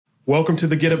Welcome to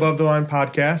the Get Above the Line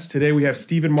podcast. Today we have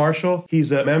Stephen Marshall.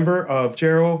 He's a member of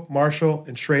Jarrow, Marshall,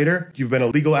 and Schrader. You've been a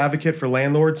legal advocate for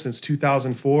landlords since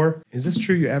 2004. Is this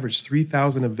true? You average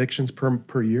 3,000 evictions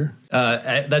per year?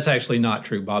 That's actually not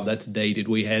true, Bob. That's dated.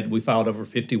 We filed over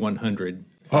 5,100 in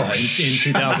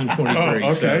 2023.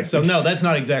 Oh, okay. So no, that's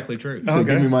not exactly true. So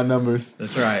give me my numbers.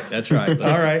 That's right.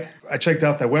 All right. I checked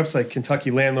out that website,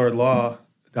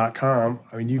 KentuckyLandlordLaw.com.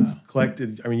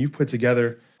 You've put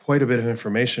together quite a bit of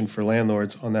information for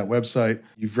landlords on that website.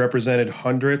 You've represented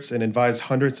hundreds and advised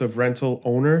hundreds of rental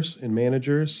owners and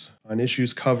managers on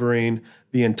issues covering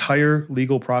the entire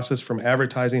legal process from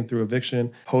advertising through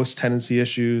eviction, post-tenancy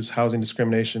issues, housing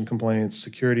discrimination complaints,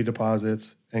 security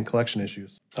deposits, and collection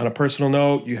issues. On a personal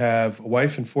note, you have a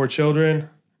wife and 4 children,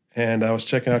 and I was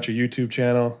checking out your YouTube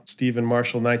channel, Stephen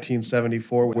Marshall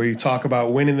 1974, where you talk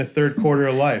about winning the third quarter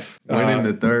of life. Winning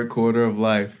the third quarter of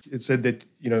life. It said that,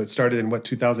 it started in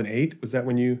 2008? Was that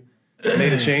when you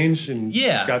made a change and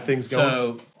got things going?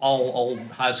 So all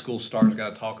high school stars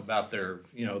got to talk about their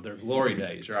glory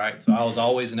days, right? So I was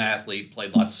always an athlete,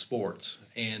 played lots of sports,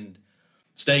 and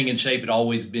staying in shape had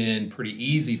always been pretty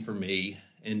easy for me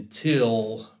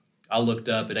until I looked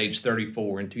up at age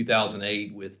 34 in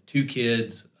 2008 with 2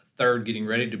 kids, third getting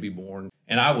ready to be born,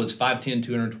 and I was 5'10",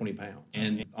 220 pounds.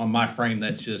 And on my frame,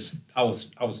 that's just, I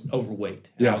was overweight,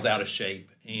 and I was out of shape.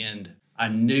 And I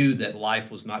knew that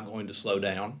life was not going to slow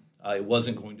down. It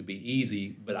wasn't going to be easy,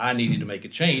 but I needed to make a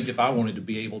change if I wanted to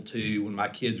be able to, when my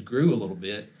kids grew a little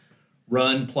bit,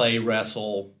 run, play,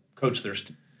 wrestle, coach their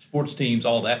sports teams,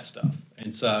 all that stuff.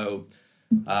 And so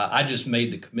I just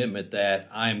made the commitment that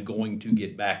I'm going to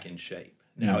get back in shape.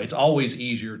 Now, it's always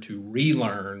easier to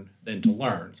relearn than to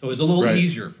learn. So it was a little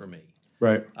easier for me.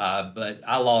 Right. But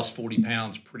I lost 40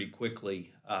 pounds pretty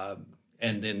quickly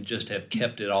and then just have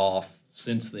kept it off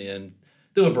since then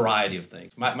through a variety of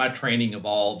things. My training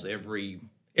evolves every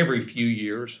few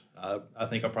years. I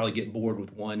think I'll probably get bored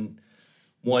with one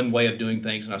way of doing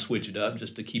things and I switch it up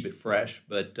just to keep it fresh.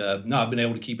 But no, I've been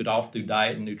able to keep it off through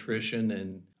diet and nutrition.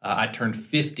 And I turned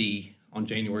 50 on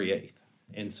January 8th.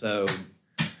 And so...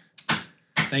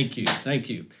 Thank you.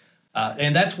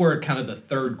 And that's where kind of the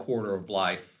third quarter of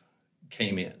life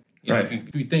came in. You know,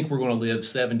 if you think we're going to live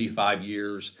 75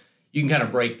 years, you can kind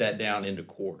of break that down into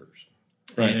quarters.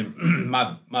 Right. And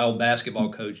my old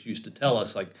basketball coach used to tell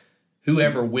us, like,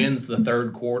 whoever wins the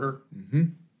third quarter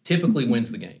typically wins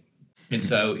the game. And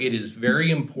so it is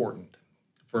very important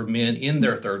for men in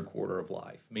their third quarter of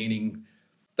life, meaning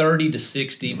 30 to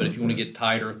 60, but if you want to get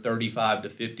tighter, 35 to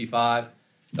 55,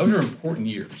 those are important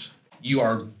years. You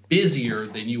are busier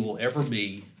than you will ever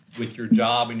be with your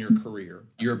job and your career.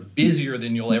 You're busier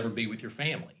than you'll ever be with your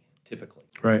family, typically.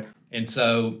 Right. And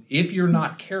so if you're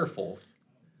not careful,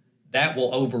 that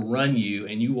will overrun you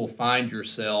and you will find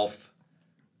yourself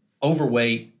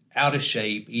overweight, out of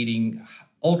shape, eating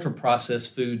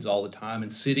ultra-processed foods all the time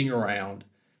and sitting around,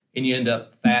 and you end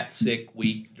up fat, sick,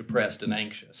 weak, depressed, and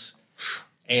anxious.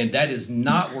 And that is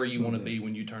not where you want to be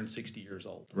when you turn 60 years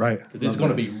old. Right. Because it's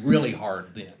going to be really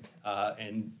hard then.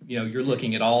 And you're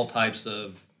looking at all types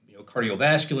of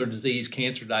cardiovascular disease,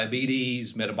 cancer,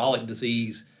 diabetes, metabolic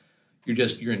disease.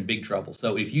 You're in big trouble.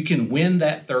 So if you can win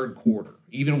that third quarter,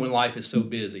 even when life is so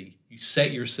busy, you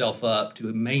set yourself up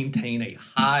to maintain a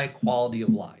high quality of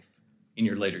life in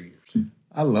your later years.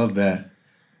 I love that.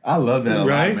 A lot,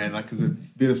 man. Like, because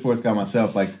being a sports guy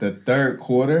myself, like the third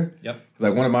quarter. Yep.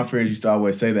 Like one of my friends used to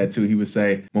always say that too. He would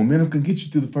say, "Momentum can get you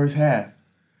through the first half.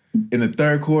 In the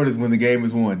third quarter is when the game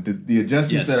is won. The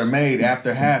adjustments that are made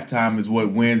after halftime is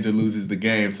what wins or loses the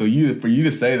game." So for you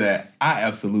to say that, I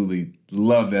absolutely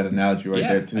love that analogy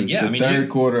there too. The third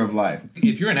quarter of life.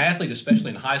 If you're an athlete, especially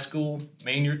in high school,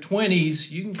 man, your 20s,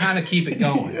 you can kind of keep it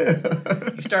going.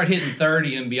 You start hitting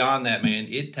 30 and beyond that, man,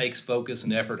 it takes focus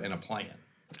and effort and a plan.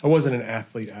 I wasn't an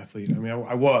athlete. I mean,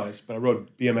 I was, but I rode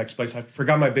BMX bikes. I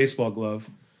forgot my baseball glove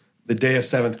the day of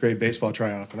 7th grade baseball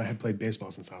tryouts, and I had played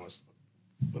baseball since I was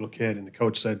a little kid, and the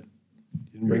coach said, "You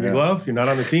didn't bring your glove? You're not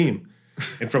on the team."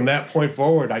 And from that point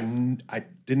forward, I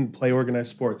didn't play organized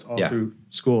sports all through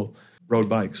school. Rode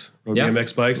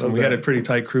BMX bikes, and we had a pretty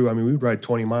tight crew. I mean, we would ride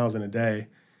 20 miles in a day,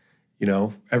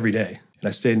 every day. And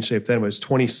I stayed in shape then. When I was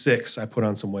 26, I put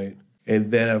on some weight.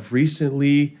 And then I've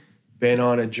recently been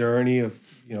on a journey of,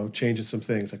 changing some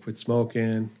things. I quit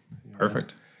smoking.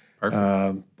 Perfect.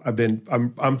 I'm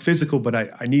physical, but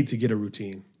I need to get a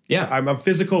routine. Yeah. I'm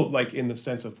physical, like in the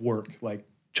sense of work, like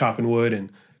chopping wood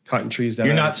and cutting trees down.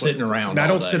 You're not sitting around. I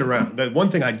don't sit around. The one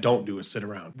thing I don't do is sit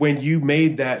around. When you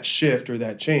made that shift or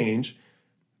that change,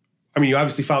 I mean, you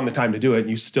obviously found the time to do it, and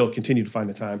you still continue to find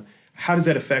the time. How does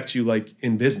that affect you, like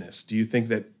in business? Do you think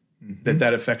that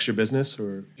that affects your business?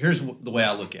 Or here's the way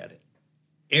I look at it.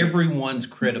 Everyone's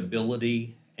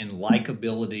credibility and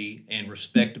likability and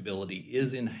respectability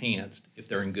is enhanced if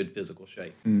they're in good physical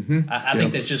shape. I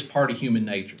think that's just part of human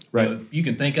nature. Right. You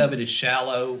can think of it as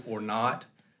shallow or not,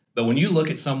 but when you look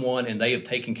at someone and they have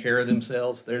taken care of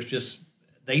themselves,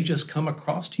 they just come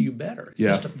across to you better. It's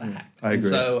just a fact. I agree. And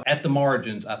so at the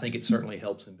margins, I think it certainly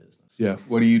helps in business. Yeah.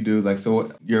 What do you do? Like,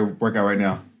 so your workout right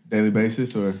now, daily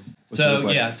basis or? So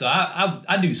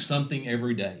I do something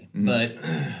every day, but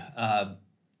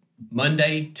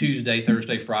Monday, Tuesday,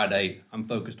 Thursday, Friday, I'm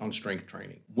focused on strength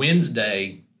training.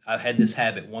 Wednesday, I've had this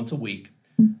habit once a week.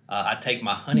 I take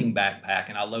my hunting backpack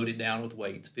and I load it down with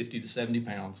weights, 50 to 70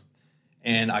 pounds,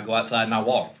 and I go outside and I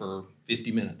walk for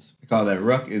 50 minutes. They call that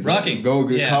rucking.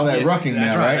 Call that rucking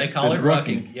now, right? They call it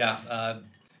rucking. Yeah.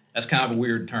 That's kind of a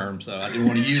weird term, so I didn't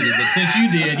want to use it. But since you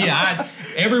did,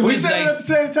 every Wednesday. We said it at the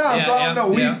same time, so I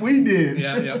don't know. We did.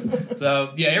 Yeah.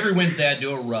 So, every Wednesday I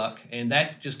do a ruck, and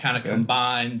that just kind of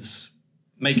combines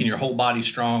making your whole body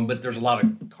strong, but there's a lot of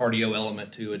cardio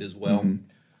element to it as well.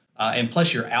 And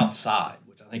plus you're outside,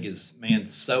 which I think is,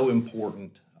 so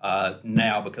important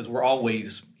now because we're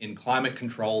always in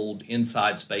climate-controlled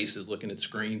inside spaces looking at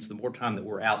screens. The more time that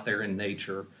we're out there in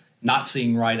nature, not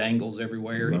seeing right angles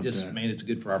everywhere. It's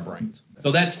good for our brains.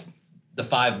 So that's the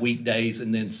 5 weekdays.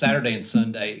 And then Saturday and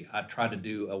Sunday, I try to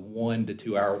do a 1 to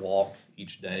 2 hour walk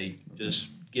each day, just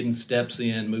getting steps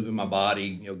in, moving my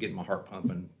body, getting my heart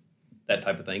pumping, that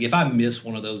type of thing. If I miss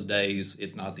one of those days,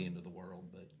 it's not the end of the world.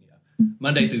 But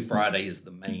Monday through Friday is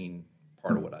the main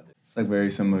part of what I do. It's like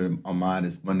very similar on mine.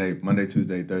 It's Monday,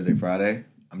 Tuesday, Thursday, Friday.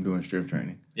 I'm doing strength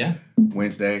training. Yeah.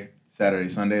 Wednesday, Saturday,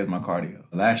 Sunday is my cardio.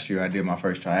 Last year, I did my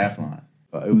first triathlon.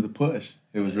 It was a push.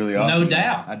 It was really awesome. No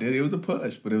doubt. I did. It was a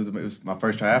push, but it was my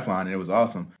first triathlon, and it was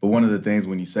awesome. But one of the things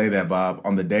when you say that, Bob,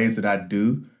 on the days that I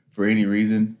do, for any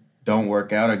reason, don't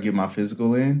work out or get my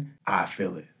physical in, I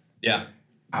feel it. Yeah.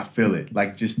 I feel it.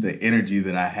 Like, just the energy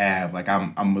that I have. Like,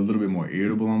 I'm a little bit more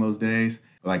irritable on those days.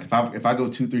 Like, if I go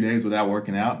 2-3 days without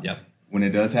working out, when it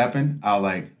does happen, I'll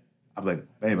be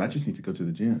like, babe, I just need to go to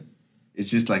the gym. It's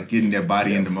just like getting that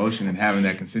body into motion and having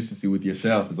that consistency with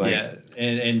yourself. It's like,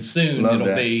 and soon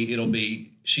it'll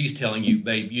be she's telling you,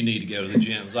 babe, you need to go to the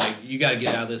gym. It's like, you got to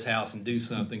get out of this house and do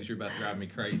something because you're about to drive me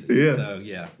crazy. Yeah.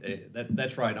 So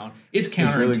that's right on. It's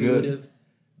counterintuitive, really,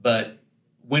 but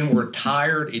when we're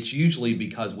tired, it's usually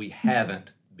because we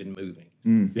haven't been moving.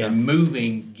 And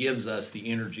moving gives us the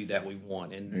energy that we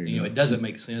want. And it doesn't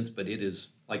make sense, but it is,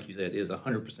 like you said, it is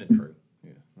 100% true.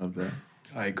 Yeah, love that.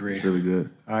 I agree. It's really good.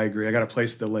 I agree. I got a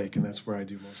place at the lake, and that's where I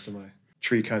do most of my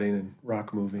tree cutting and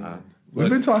rock moving. We've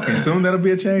been talking. Soon that'll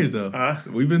be a change, though.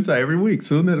 We've been talking every week.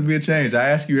 Soon that'll be a change. I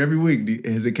ask you every week,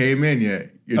 has it came in yet?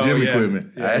 Your gym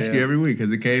equipment. I ask you every week,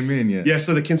 has it came in yet? Yeah,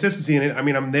 so the consistency in it,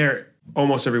 I'm there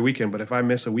almost every weekend, but if I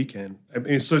miss a weekend,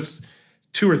 so it's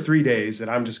 2 or 3 days that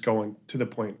I'm just going to the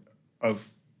point of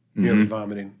nearly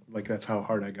vomiting. Like, that's how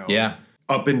hard I go. Yeah.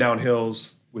 Up and down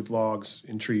hills with logs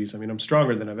and trees. I'm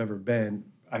stronger than I've ever been.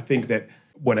 I think that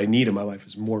what I need in my life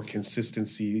is more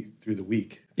consistency through the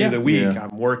week. Through the week,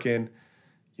 I'm working,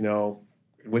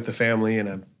 with the family,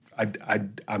 and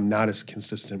I'm not as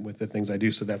consistent with the things I do.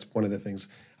 So that's one of the things.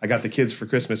 I got the kids for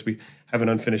Christmas. We have an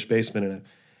unfinished basement, and I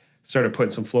started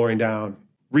putting some flooring down.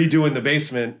 Redoing the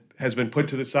basement has been put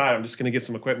to the side. I'm just going to get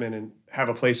some equipment and have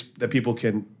a place that people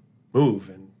can move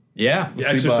and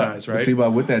exercise, right? See,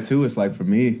 Bob, with that too, it's like, for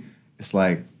me, it's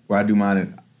like where I do mine's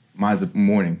early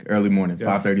morning,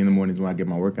 5:30 in the morning is when I get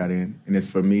my workout in. And it's,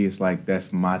 for me, it's like,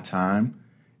 that's my time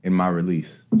and my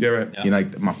release. Yeah, right. Yeah.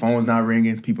 Like, my phone's not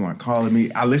ringing. People aren't calling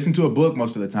me. I listen to a book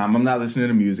most of the time. I'm not listening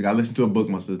to music. I listen to a book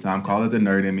most of the time. Call it the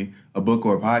nerd in me, a book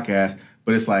or a podcast.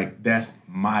 But it's like, that's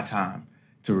my time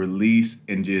to release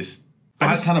and just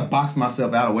I kind of box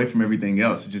myself out away from everything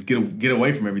else. Just get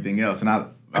away from everything else. And I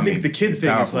think the kid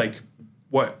thing is like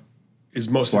what is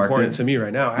most important to me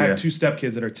right now. I have 2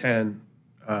 stepkids that are 10,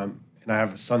 and I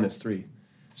have a son that's 3.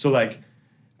 So, like,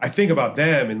 I think about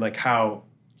them and, like, how,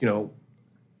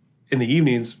 in the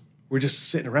evenings, we're just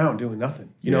sitting around doing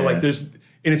nothing. Like,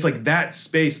 and it's like that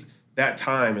space, that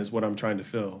time is what I'm trying to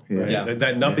fill. Right? Yeah.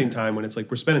 That nothing time when it's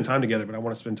like we're spending time together, but I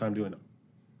want to spend time doing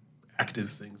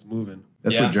active things, moving.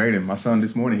 That's what drained him. My son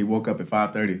this morning, he woke up at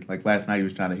 5:30. Like, last night, he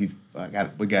was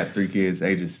we got 3 kids,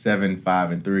 ages 7,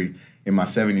 5, and 3. And my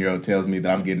 7-year-old tells me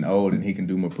that I'm getting old and he can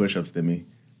do more push-ups than me.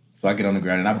 So I get on the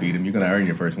ground and I beat him. You're going to earn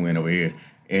your first win over here.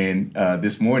 And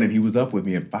this morning, he was up with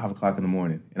me at 5 o'clock in the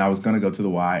morning. And I was going to go to the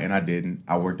Y, and I didn't.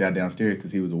 I worked out downstairs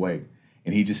because he was awake.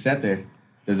 And he just sat there.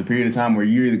 There's a period of time where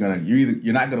you're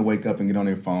not going to wake up and get on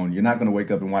your phone. You're not going to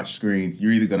wake up and watch screens.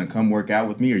 You're either going to come work out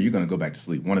with me or you're going to go back to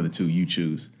sleep. One of the two, you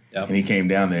choose. Yep. And he came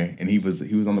down there, and he was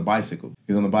on the bicycle.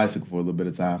 He was on the bicycle for a little bit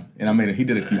of time, and he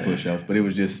did a few push-ups, but it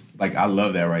was just like, I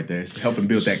love that right there. It's helping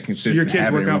build that consistent your kids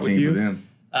habit work out with routine you? for them.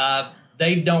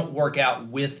 They don't work out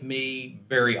with me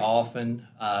very often,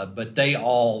 but they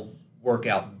all work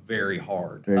out very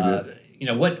hard. Very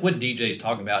good. What DJ's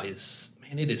talking about is,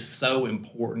 man, it is so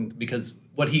important, because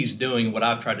what he's doing, what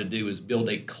I've tried to do, is build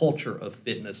a culture of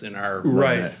fitness in our.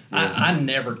 Right. I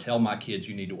never tell my kids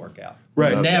you need to work out.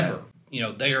 Right. Never.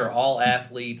 They are all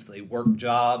athletes. They work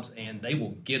jobs, and they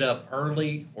will get up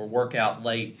early or work out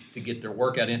late to get their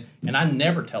workout in. And I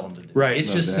never tell them to do it. Right.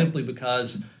 It's just simply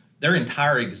because their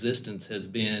entire existence has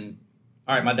been,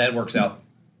 all right, my dad works out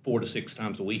 4 to 6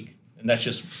 times a week. And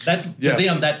to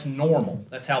them, that's normal.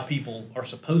 That's how people are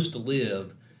supposed to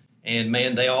live. And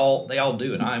man, they all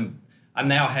do it. I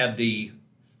now have the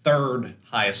 3rd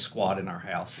highest squat in our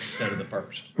house instead of the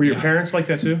 1st. Were your parents like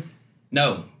that too?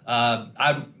 No.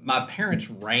 My parents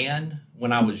ran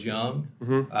when I was young.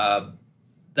 Mm-hmm.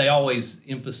 They always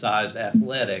emphasized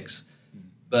athletics,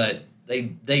 but they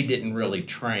didn't really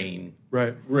train.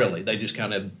 Right. Really, they just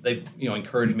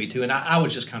encouraged me to, and I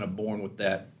was just kind of born with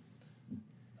that.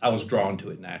 I was drawn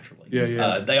to it naturally.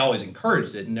 Yeah. They always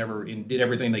encouraged it and did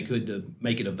everything they could to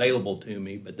make it available to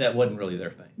me, but that wasn't really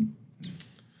their thing.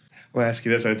 I'll ask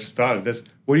you this. I just thought of this.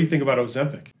 What do you think about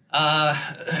Ozempic?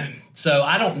 So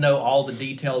I don't know all the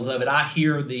details of it. I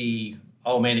hear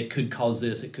oh man, it could cause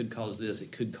this, it could cause this,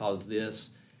 it could cause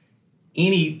this.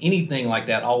 Anything like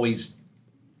that always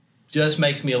just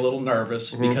makes me a little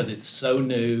nervous because it's so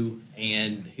new,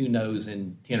 and who knows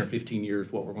in 10 or 15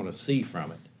 years what we're going to see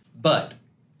from it. But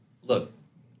look,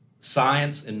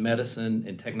 science and medicine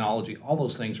and technology, all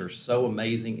those things are so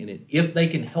amazing, and if they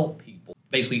can help people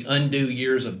basically undo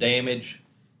years of damage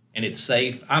and it's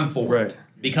safe, I'm for it.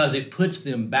 Because it puts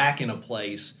them back in a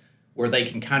place where they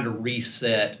can kind of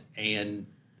reset and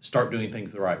start doing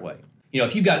things the right way.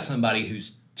 If you've got somebody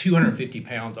who's 250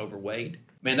 pounds overweight,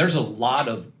 man, there's a lot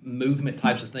of movement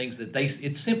types of things that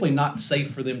it's simply not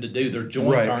safe for them to do. Their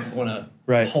joints aren't going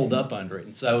to hold up under it.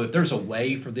 And so if there's a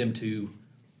way for them to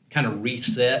kind of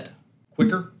reset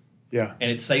quicker, and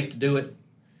it's safe to do it,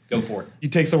 go for it. You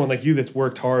take someone like you that's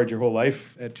worked hard your whole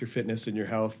life at your fitness and your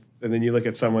health, and then you look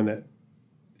at someone that,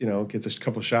 gets a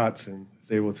couple shots and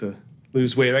is able to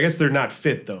lose weight. I guess they're not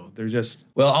fit, though. They're just...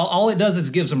 Well, all it does is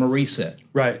gives them a reset.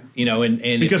 Right.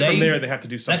 And because from there, they have to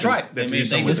do something. That's right.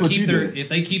 If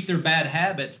they keep their bad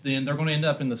habits, then they're going to end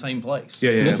up in the same place.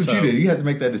 Yeah. That's what you did. You had to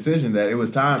make that decision that it was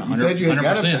time. You said you had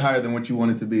got up to higher than what you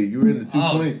wanted to be. You were in the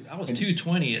 220. I was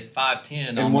 220 at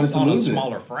 5'10", almost on a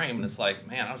smaller frame, and it's like,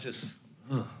 man, I was just...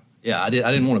 I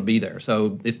didn't want to be there.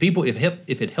 So if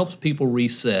it helps people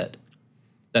reset,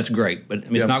 that's great. But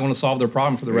it's not going to solve their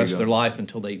problem for the rest of their life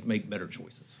until they make better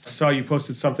choices. I saw you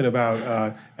posted something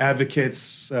about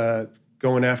advocates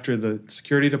going after the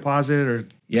security deposit or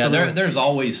there's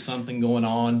always something going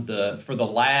on. For the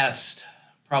last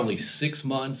probably 6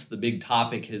 months, the big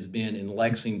topic has been in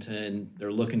Lexington.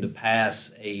 They're looking to pass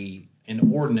an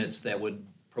ordinance that would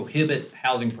prohibit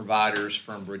housing providers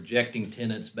from rejecting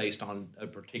tenants based on a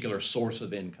particular source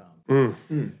of income.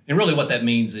 And really what that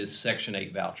means is Section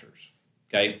 8 vouchers.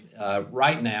 Okay,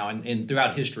 right now and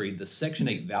throughout history, the Section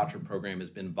 8 voucher program has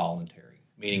been voluntary,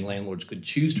 meaning landlords could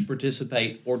choose to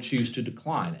participate or choose to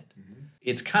decline it.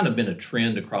 It's kind of been a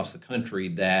trend across the country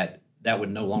that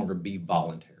would no longer be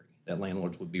voluntary, that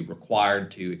landlords would be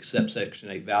required to accept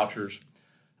Section 8 vouchers,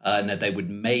 and that they would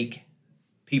make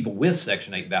people with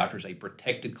Section 8 vouchers a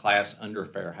protected class under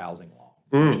fair housing law,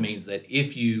 which means that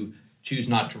if you choose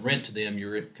not to rent to them,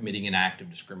 you're committing an act of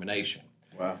discrimination.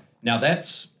 Wow. Now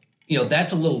that's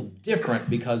a little different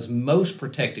because most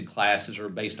protected classes are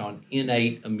based on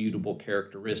innate immutable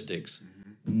characteristics,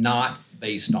 not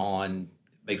based on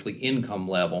basically income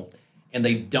level, and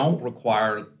they don't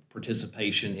require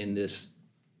participation in this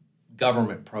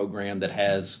government program that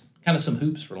has kind of some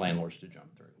hoops for landlords to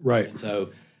jump through. Right. And so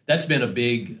that's been a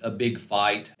big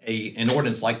fight. An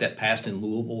ordinance like that passed in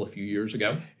Louisville a few years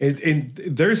ago. And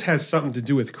theirs has something to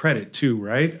do with credit too,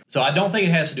 right? So I don't think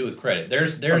it has to do with credit.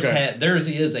 Theirs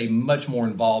is a much more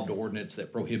involved ordinance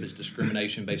that prohibits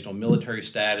discrimination based on military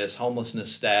status,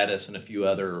 homelessness status, and a few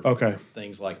other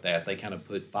things like that. They kind of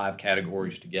put 5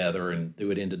 categories together and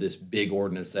threw it into this big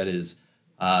ordinance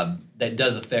that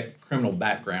does affect criminal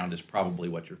background is probably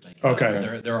what you're thinking.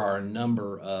 Okay. There are a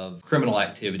number of criminal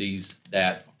activities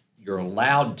that you're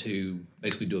allowed to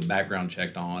basically do a background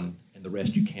check on, and the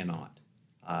rest you cannot.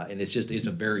 And it's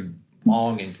a very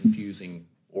long and confusing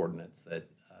ordinance that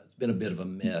has been a bit of a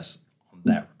mess on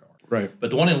that regard. Right.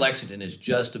 But the one in Lexington is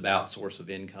just about source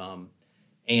of income.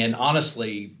 And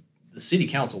honestly, the city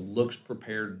council looks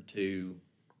prepared to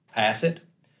pass it.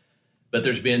 But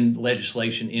there's been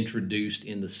legislation introduced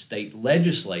in the state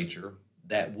legislature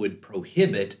that would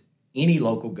prohibit any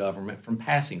local government from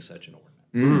passing such an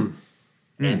ordinance.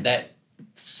 And that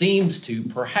seems to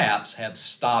perhaps have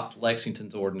stopped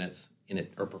Lexington's ordinance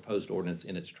or proposed ordinance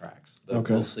in its tracks. But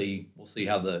we'll see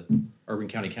how the Urban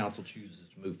County Council chooses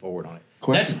to move forward on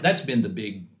it. That's been the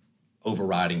big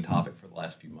overriding topic for the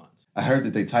last few months. I heard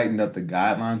that they tightened up the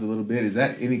guidelines a little bit. Is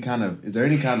there any kind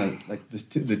of like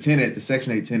the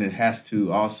Section 8 tenant has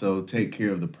to also take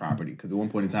care of the property? Because at one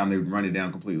point in time they would run it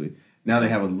down completely. Now they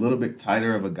have a little bit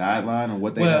tighter of a guideline on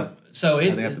what they have. So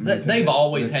they've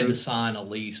always had to sign a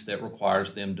lease that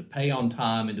requires them to pay on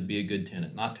time and to be a good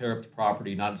tenant, not tear up the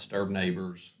property, not disturb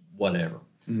neighbors, whatever.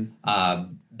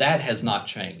 That has not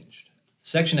changed.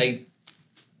 Section 8,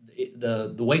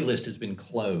 the wait list has been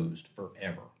closed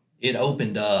forever. It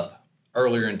opened up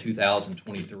earlier in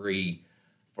 2023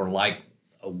 for like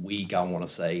a week, I want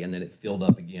to say, and then it filled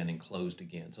up again and closed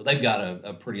again. So they've got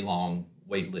a pretty long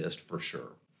wait list for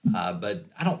sure. But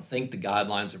I don't think the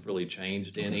guidelines have really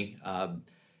changed any. And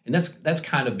that's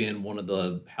kind of been one of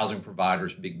the housing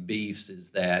providers' big beefs, is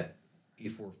that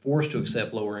if we're forced to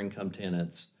accept lower income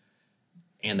tenants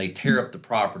and they tear up the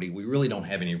property, we really don't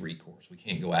have any recourse. We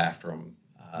can't go after them,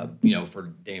 for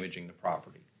damaging the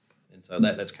property. And so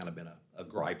that's kind of been a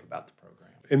gripe about the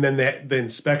program. And then the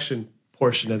inspection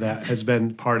portion of that has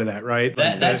been part of that, right?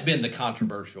 That's been the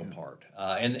controversial part.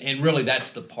 And really that's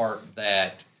the part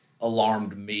that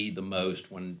alarmed me the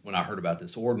most when I heard about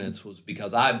this ordinance, was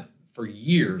because for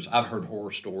years I've heard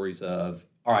horror stories of,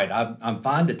 all right, I'm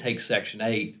fine to take Section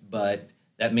 8, but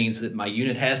that means that my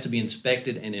unit has to be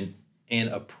inspected and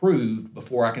approved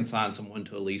before I can sign someone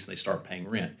to a lease and they start paying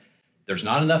rent. There's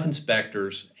not enough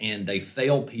inspectors, and they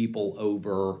fail people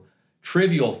over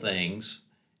trivial things,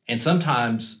 and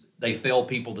sometimes they fail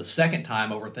people the second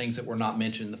time over things that were not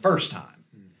mentioned the first time.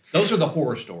 Those are the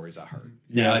horror stories I heard.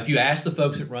 Yeah. Now, if you ask the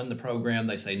folks that run the program,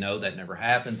 they say, no, that never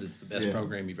happens. It's the best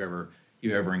program you've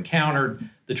ever encountered.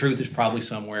 The truth is probably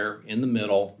somewhere in the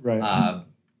middle. Right.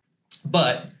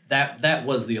 But that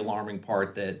was the alarming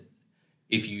part, that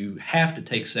if you have to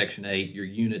take Section 8, your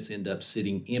units end up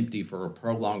sitting empty for a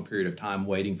prolonged period of time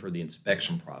waiting for the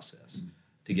inspection process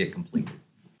to get completed.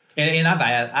 And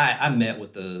I met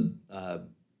with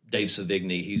Dave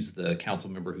Savigny. He's the council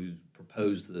member who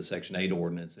proposed the Section 8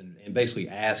 ordinance, and basically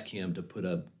asked him to put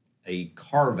a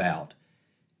carve-out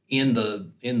in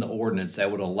the ordinance that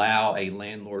would allow a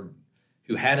landlord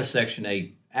who had a Section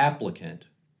 8 applicant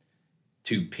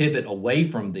to pivot away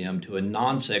from them to a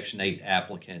non-Section 8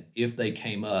 applicant if they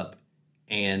came up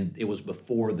and it was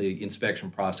before the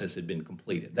inspection process had been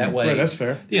completed. That way, right, that's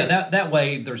fair. Yeah, that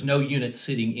way there's no units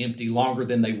sitting empty longer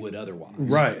than they would otherwise.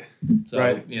 Right. So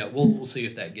right. We'll see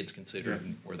if that gets considered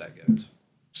and where that goes.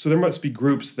 So there must be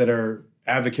groups that are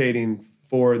advocating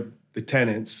for the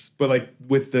tenants, but like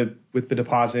with the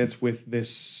deposits, with this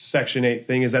Section 8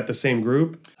 thing, is that the same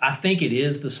group? I think it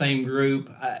is the same group.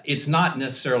 It's not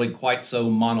necessarily quite so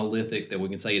monolithic that we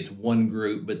can say it's one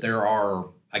group, but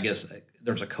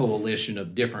there's a coalition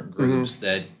of different groups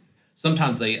that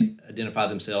sometimes they identify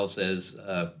themselves as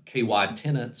KY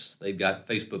tenants. They've got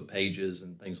Facebook pages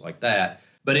and things like that.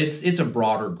 But it's a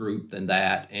broader group than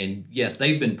that. And yes,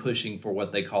 they've been pushing for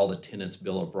what they call the Tenants'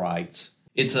 Bill of Rights.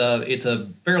 It's a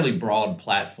fairly broad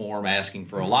platform, asking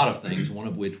for a lot of things, one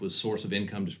of which was source of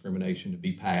income discrimination to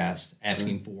be passed,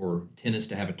 asking for tenants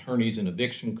to have attorneys in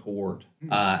eviction court,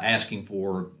 asking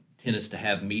for tenants to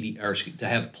have to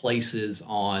have places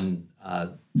on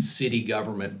city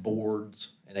government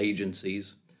boards and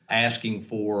agencies, asking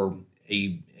for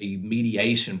a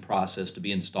mediation process to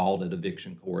be installed at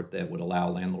eviction court that would allow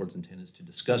landlords and tenants to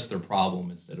discuss their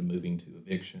problem instead of moving to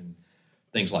eviction,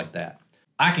 things like that.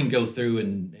 I can go through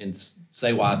and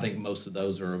say why I think most of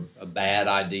those are a bad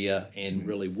idea and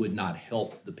really would not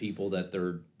help the people that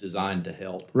they're designed to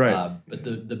help. Right. But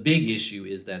the big issue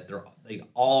is that they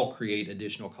all create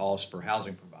additional costs for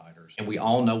housing providers. And we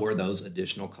all know where those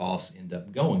additional costs end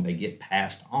up going. They get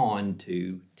passed on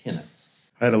to tenants.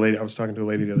 I was talking to a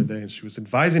lady the other day, and she was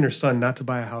advising her son not to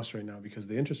buy a house right now because of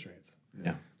the interest rates.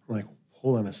 Yeah. I'm like,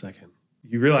 hold on a second.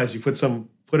 You realize you put them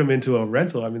into a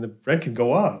rental. I mean, the rent can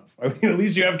go up. I mean, at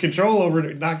least you have control over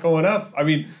it not going up. I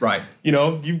mean, right.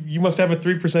 You must have a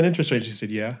 3% interest rate. She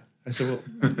said, yeah. I said,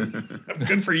 well,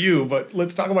 good for you, but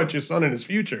let's talk about your son and his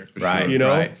future. Right.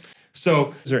 Right.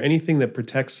 So is there anything that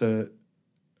protects a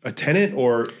tenant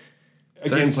or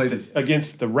against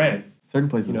the rent? Certain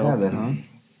places have that,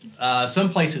 huh? Some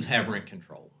places have rent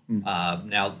control.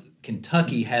 Now,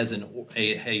 Kentucky has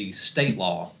a state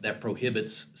law that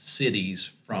prohibits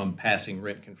cities from passing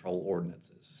rent control ordinances.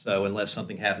 So unless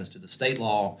something happens to the state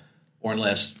law, or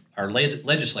unless our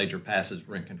legislature passes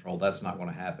rent control. That's not going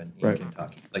to happen in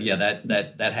Kentucky. But yeah,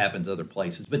 that happens other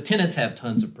places. But tenants have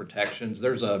tons of protections.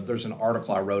 There's an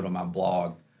article I wrote on my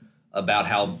blog about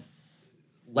how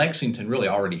Lexington really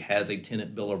already has a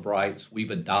tenant bill of rights.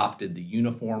 We've adopted the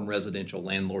Uniform Residential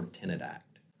Landlord-Tenant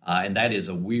Act, and that is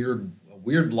a weird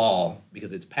law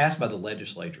because it's passed by the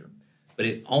legislature, but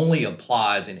it only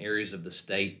applies in areas of the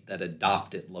state that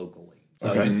adopt it locally.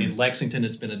 So in Lexington,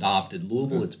 it's been adopted.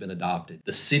 Louisville, it's been adopted.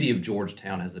 The city of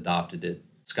Georgetown has adopted it.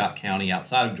 Scott County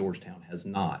outside of Georgetown has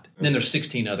not. And then there's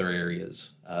 16 other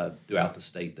areas throughout the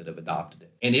state that have adopted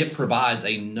it. And it provides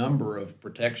a number of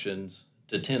protections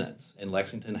to tenants, and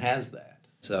Lexington has that.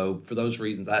 So for those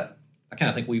reasons, I kind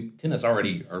of think tenants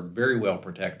already are very well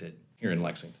protected here in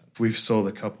Lexington. We've sold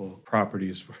a couple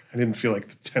properties where I didn't feel like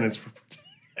the tenants were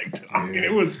protected.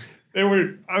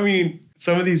 I mean,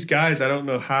 some of these guys, I don't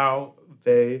know how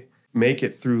they make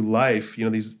it through life. You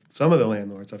know, some of the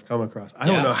landlords I've come across, I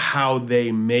don't know how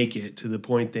they make it to the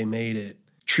point they made it,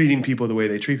 treating people the way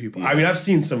they treat people. I mean, I've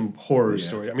seen some horror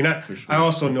stories. I mean, I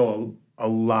also know a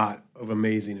lot of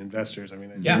amazing investors. I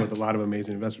mean, I deal with a lot of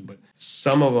amazing investors, but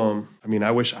some of them, I mean,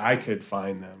 I wish I could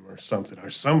find them or something,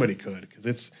 or somebody could,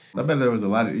 because I bet there was a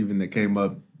lot of even that came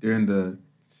up during the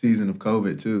season of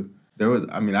COVID too.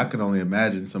 I could only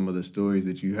imagine some of the stories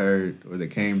that you heard or that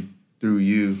came through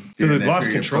you. Because they lost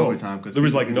control. There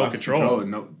was like no control.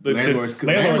 Landlords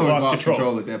lost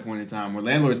control at that point in time, where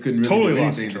landlords couldn't really do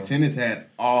anything. The tenants had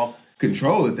all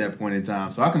control at that point in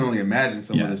time. So I can only imagine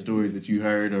some of the stories that you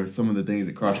heard or some of the things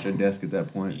that crossed your desk at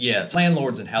that point. Yes,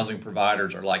 landlords and housing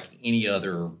providers are like any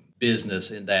other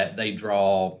business in that they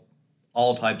draw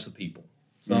all types of people.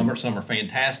 Some are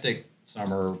fantastic,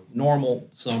 some are normal,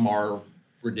 some are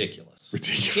ridiculous.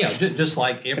 Yeah, just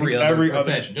like every other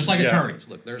profession, just like attorneys.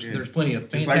 Look, there's plenty of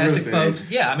fantastic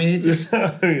folks. Yeah, I mean, it just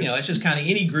it's just kind of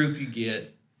any group you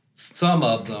get. Some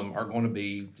of them are going to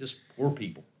be just poor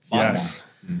people. Yes,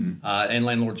 and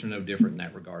landlords are no different in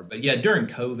that regard. But yeah, during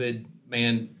COVID,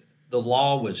 man, the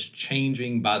law was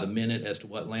changing by the minute as to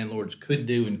what landlords could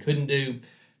do and couldn't do.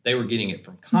 They were getting it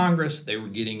from Congress, they were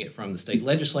getting it from the state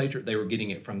legislature, they were getting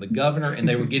it from the governor, and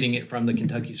they were getting it from the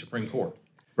Kentucky Supreme Court.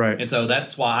 Right. And so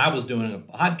that's why I was doing a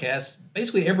podcast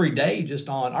basically every day just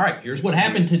on, all right, here's what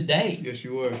happened today. Yes,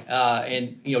 you were.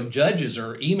 And, judges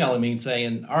are emailing me and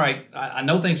saying, all right, I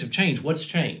know things have changed. What's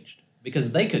changed?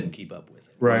 Because they couldn't keep up with it.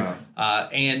 Right.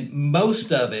 And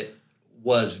most of it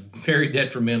was very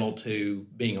detrimental to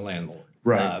being a landlord.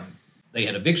 Right. They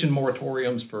had eviction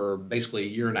moratoriums for basically a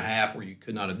year and a half where you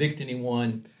could not evict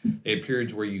anyone. They had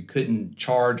periods where you couldn't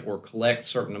charge or collect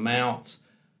certain amounts.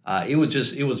 It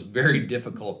was very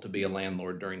difficult to be a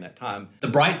landlord during that time. The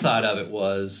bright side of it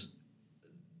was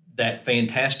that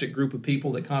fantastic group of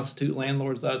people that constitute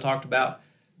landlords that I talked about,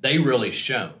 they really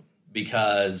shone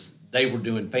because they were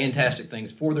doing fantastic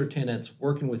things for their tenants,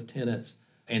 working with tenants.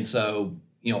 And so,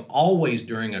 always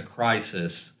during a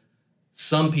crisis,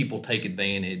 some people take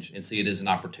advantage and see it as an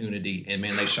opportunity, and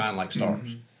man, they shine like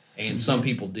stars. And some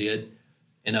people did,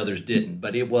 and others didn't.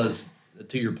 But it was,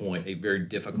 to your point, a very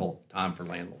difficult time for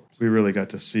landlords. We really got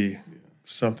to see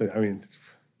something. I mean,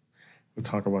 we'll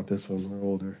talk about this when we're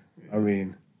older. I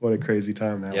mean, what a crazy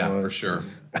time that was.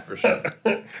 Yeah, for sure.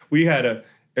 We had a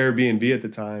Airbnb at the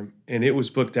time, and it was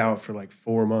booked out for like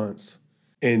 4 months.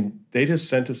 And they just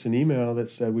sent us an email that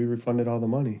said we refunded all the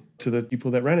money to the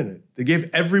people that rented it. They gave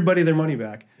everybody their money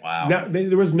back. Wow.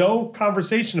 There was no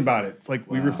conversation about it. It's like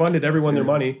we refunded everyone their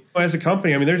money. As a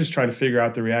company, I mean, they're just trying to figure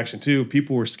out the reaction too.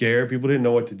 People were scared. People didn't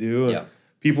know what to do. Yeah.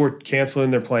 People were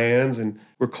canceling their plans, and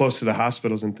we're close to the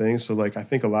hospitals and things. So like I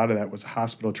think a lot of that was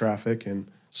hospital traffic and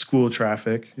school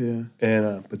traffic. Yeah.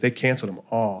 And but they canceled them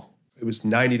all. It was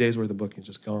 90 days worth of bookings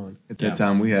just gone. At that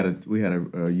time, we had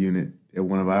a unit at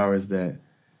one of ours that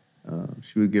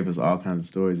she would give us all kinds of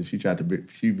stories, and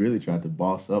she really tried to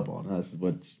boss up on us. Is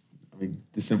what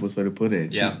the simplest way to put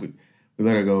it. Yeah. We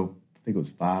let her go. I think it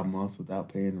was 5 months without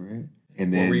paying rent.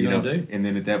 And then what were you gonna do? And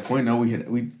then at that point,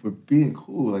 we were being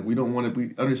cool. Like we don't want to.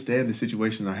 We understand the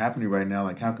situations are happening right now.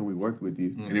 Like how can we work with you?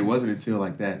 Mm-hmm. And it wasn't until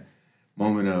like that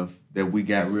moment of that we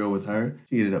got real with her.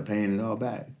 She ended up paying it all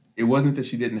back. It wasn't that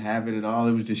she didn't have it at all.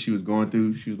 It was just she was going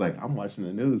through. She was like, I'm watching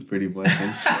the news pretty much.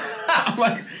 And I'm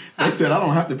like, they said I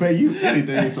don't have to pay you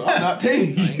anything, so I'm not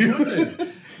paying you.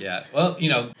 Yeah, well,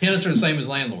 tenants are the same as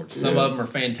landlords. Some of them are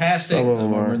fantastic. Some of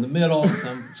them are in the middle.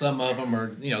 Some of them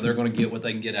are, they're going to get what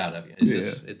they can get out of you.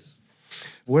 It's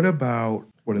What about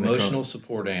emotional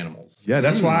support animals? Yeah,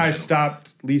 that's why I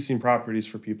stopped leasing properties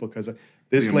for people because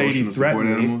this lady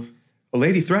threatened me. A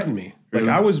lady threatened me. Really?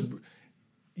 Like I was,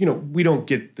 we don't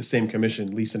get the same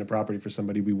commission leasing a property for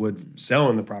somebody we would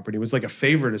selling the property. It was like a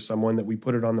favor to someone that we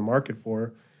put it on the market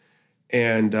for.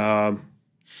 And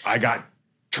I got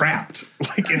trapped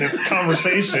like in this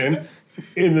conversation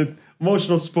in the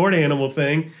emotional support animal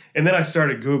thing. And then I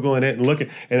started Googling it and looking,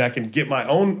 and I can get my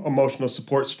own emotional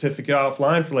support certificate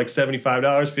offline for like $75,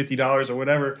 $50 or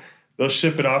whatever. They'll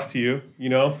ship it off to you,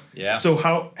 Yeah. So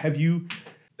how have you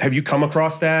come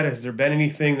across that? Has there been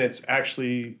anything that's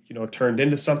actually, turned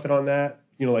into something on that?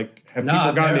 Like have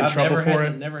people gotten in trouble for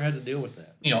it? Never had to deal with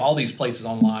that. All these places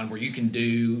online where you can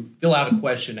fill out a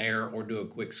questionnaire or do a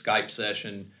quick Skype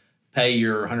session, pay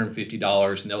your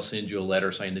 $150, and they'll send you a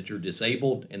letter saying that you're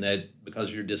disabled and that because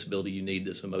of your disability you need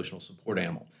this emotional support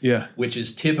animal. Yeah. Which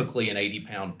is typically an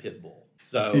 80-pound pit bull.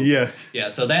 So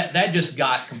so that just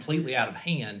got completely out of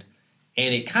hand,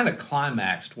 and it kind of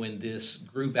climaxed when this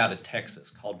group out of Texas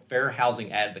called Fair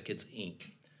Housing Advocates,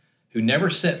 Inc., who never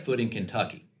set foot in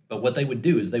Kentucky. But what they would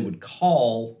do is they would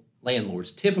call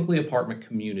landlords, typically apartment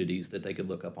communities that they could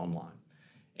look up online.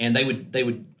 And they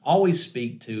would always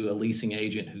speak to a leasing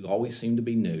agent who always seemed to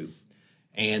be new.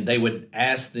 And they would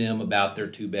ask them about their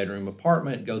 2-bedroom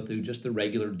apartment, go through just the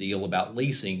regular deal about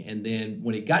leasing. And then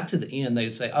when it got to the end, they'd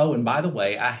say, oh, and by the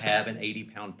way, I have an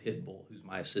 80-pound pit bull who's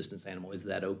my assistance animal. Is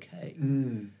that okay?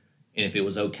 And if it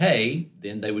was okay,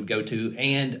 then they would go to,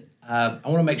 and I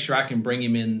want to make sure I can bring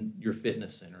him in your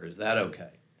fitness center. Is that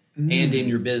okay? And in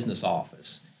your business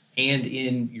office, and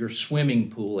in your swimming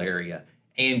pool area,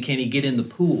 and can he get in the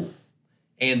pool?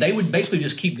 And they would basically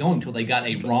just keep going until they got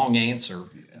a wrong answer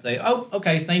and say, oh,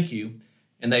 okay, thank you.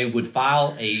 And they would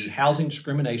file a housing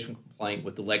discrimination complaint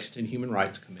with the Lexington Human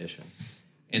Rights Commission.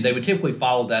 And they would typically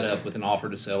follow that up with an offer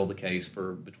to settle the case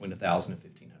for between $1,000 and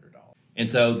 $1,500.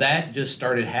 And so that just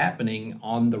started happening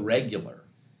on the regular.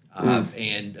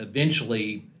 And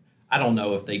eventually, I don't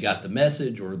know if they got the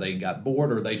message or they got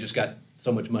bored or they just got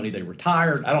so much money they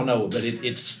retired. I don't know, but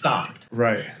it stopped.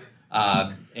 Right.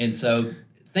 And so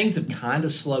things have kind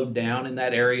of slowed down in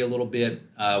that area a little bit.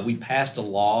 We passed a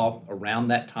law around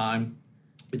that time.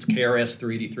 It's KRS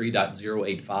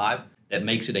 383.085 that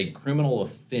makes it a criminal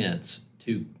offense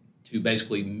to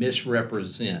basically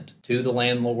misrepresent to the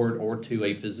landlord or to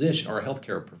a physician or a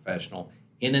healthcare professional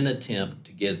in an attempt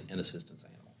to get an assistance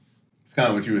animal. It's kind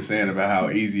of what you were saying about how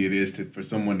easy it is for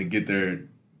someone to get their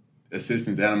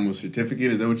assistance animal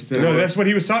certificate. Is that what you said? No, that's what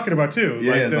he was talking about too.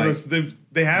 Yeah,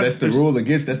 they have. That's the rule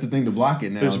against. That's the thing to block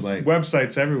it now. There's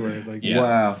websites everywhere.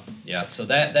 Wow. Yeah. So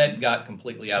that got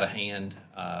completely out of hand.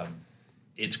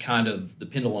 It's kind of the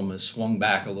pendulum has swung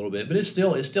back a little bit, but it's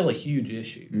still a huge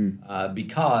issue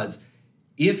because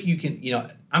if you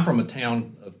can, I'm from a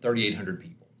town of 3,800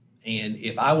 people, and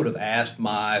if I would have asked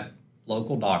my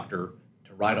local doctor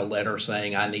to write a letter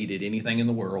saying I needed anything in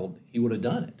the world, he would have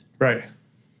done it. Right.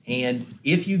 And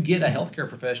if you get a healthcare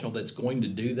professional that's going to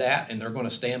do that and they're going to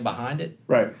stand behind it,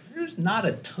 right, there's not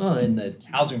a ton that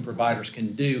housing providers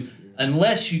can do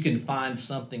unless you can find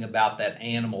something about that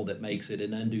animal that makes it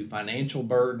an undue financial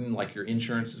burden, like your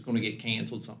insurance is going to get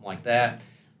canceled, something like that.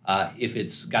 If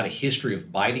it's got a history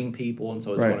of biting people and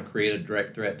so it's going to create a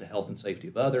direct threat to health and safety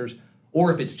of others,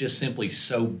 or if it's just simply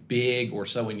so big or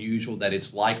so unusual that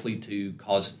it's likely to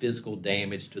cause physical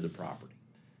damage to the property,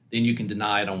 then you can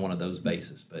deny it on one of those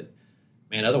bases. But,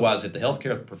 man, otherwise, if the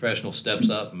healthcare professional steps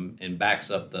up and backs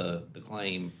up the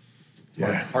claim,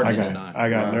 hard to deny. I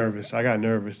got nervous.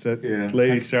 That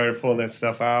lady started pulling that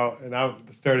stuff out, and I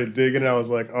started digging, and I was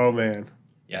like, oh, man.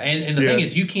 Yeah, and the thing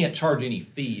is, you can't charge any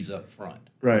fees up front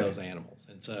for those animals.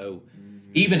 And so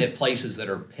even at places that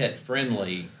are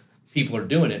pet-friendly, people are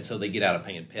doing it so they get out of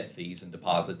paying pet fees and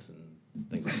deposits and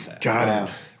things like that. Got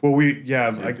it. Well,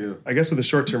 I guess with the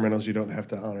short-term rentals, you don't have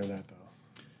to honor that,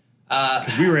 though.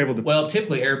 Because we were able to... Well,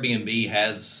 typically Airbnb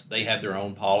have their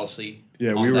own policy.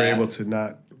 Yeah, we were able to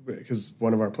not... Because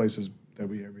one of our places that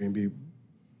we Airbnb,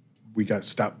 we got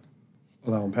stopped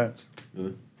allowing pets.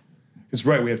 Really? It's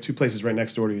right. We have two places right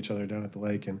next door to each other down at the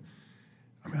lake, and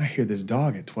I hear this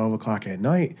dog at 12 o'clock at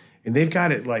night, and they've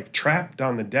got it like trapped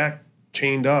on the deck,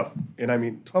 chained up.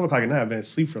 And 12 o'clock at night, I've been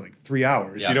asleep for like 3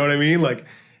 hours. Yeah. You know what I mean?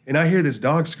 And I hear this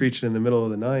dog screeching in the middle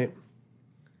of the night.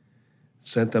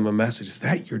 Sent them a message. Is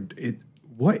that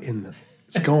what in the...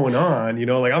 What's going on?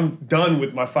 I'm done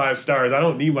with my 5 stars. I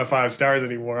don't need my 5 stars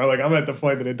anymore. I'm at the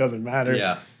point that it doesn't matter.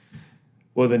 Yeah.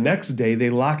 Well, the next day they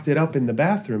locked it up in the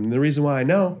bathroom. And the reason why I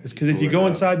know is because if you go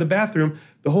inside the bathroom,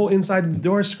 the whole inside of the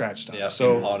door is scratched up. Yeah,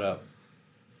 so pawed up.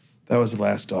 That was the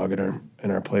last dog in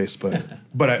our place. But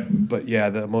yeah,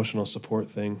 the emotional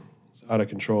support thing is out of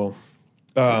control.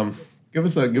 Give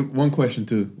us one question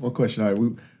too. One question. All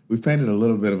right, we painted a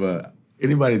little bit of a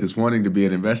Anybody that's wanting to be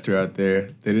an investor out there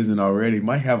that isn't already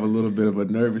might have a little bit of a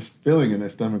nervous feeling in their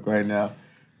stomach right now.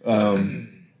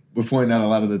 We're pointing out a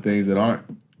lot of the things that aren't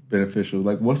beneficial.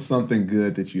 Like, what's something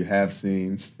good that you have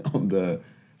seen on the?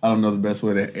 I don't know the best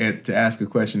way to ask a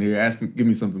question here. Give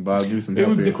me something, Bob. Give me some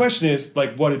help here. The question is,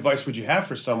 like, what advice would you have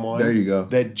for someone there you go.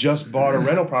 that just bought a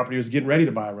rental property or is getting ready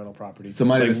to buy a rental property?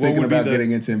 Somebody like, that's thinking about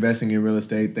getting into investing in real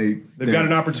estate. They've got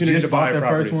an opportunity to buy their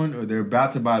property. first one, or they're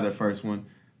about to buy their first one.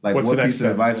 Like, what's what the next piece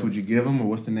of advice would you give them, or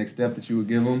what's the next step that you would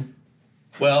give them?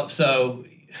 Well, so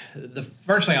the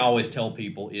first thing I always tell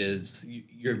people is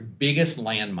your biggest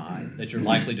landmine that you're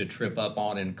likely to trip up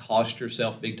on and cost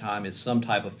yourself big time is some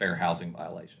type of fair housing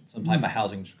violation, some type of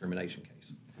housing discrimination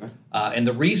case. And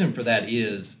the reason for that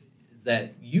is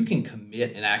that you can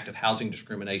commit an act of housing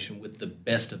discrimination with the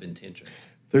best of intentions.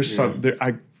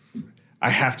 I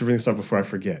have to bring this up before I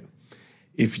forget.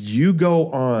 If you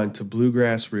go on to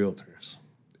Bluegrass Realtors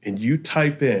and you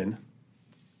type in,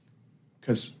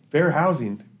 because fair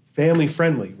housing, family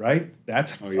friendly, right?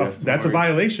 That's a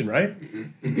violation, right?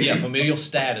 Yeah, familial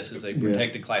status is a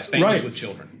protected class. Families with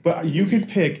children. But you can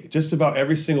pick just about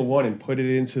every single one and put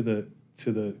it into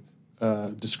the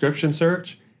description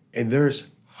search, and there's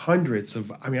hundreds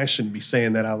of. I mean, I shouldn't be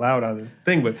saying that out loud on the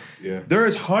thing, but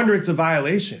there's hundreds of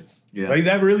violations. Yeah, right?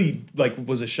 That really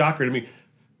was a shocker to me.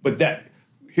 But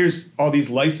here's all these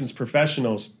licensed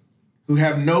professionals who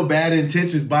have no bad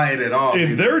intentions by it at all.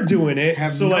 If they're doing it,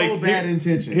 have no bad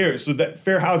intentions. So that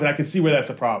fair housing, I can see where that's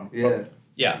a problem.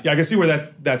 Yeah, I can see where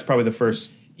that's probably the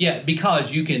first. Yeah,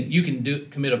 because you can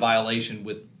commit a violation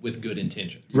with good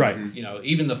intentions. Right. You know,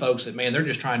 even the folks that, man, they're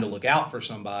just trying to look out for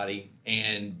somebody,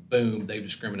 and boom, they've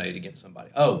discriminated against somebody.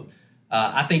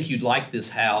 I think you'd like this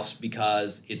house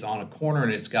because it's on a corner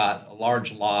and it's got a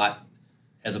large lot,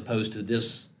 as opposed to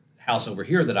this house over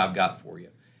here that I've got for you.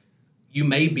 You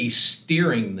may be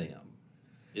steering them,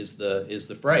 is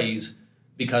the phrase,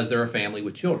 because they're a family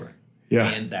with children. Yeah.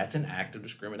 And that's an act of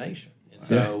discrimination. And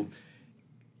so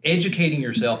educating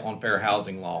yourself on fair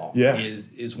housing law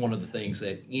is one of the things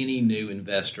that any new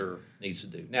investor needs to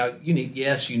do. Now, you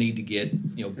need to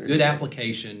get good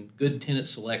application, good tenant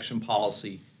selection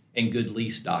policy, and good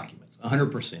lease documents,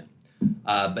 100%.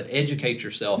 But educate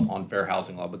yourself on fair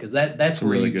housing law, because that's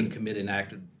where you can commit an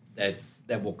act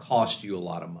that will cost you a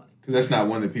lot of money. Because that's not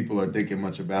one that people are thinking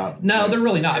much about. No, they're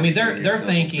really not. I mean, they're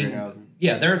thinking,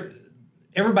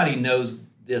 everybody knows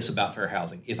this about fair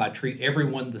housing. If I treat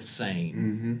everyone the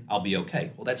same, I'll be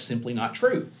okay. Well, that's simply not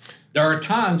true. There are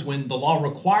times when the law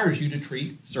requires you to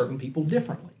treat certain people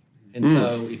differently. And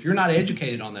so if you're not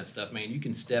educated on that stuff, man, you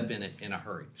can step in it in a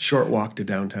hurry. Short walk to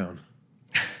downtown.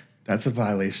 That's a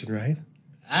violation, right?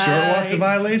 Short walk to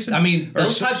violation? I mean,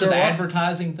 those types of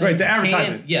advertising things. Right, the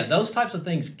advertising. Those types of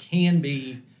things can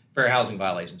be fair housing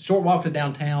violations. Short walk to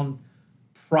downtown,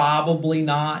 probably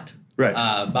not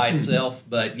by itself.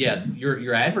 But yeah,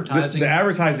 your advertising. The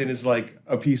advertising is like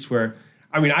a piece where,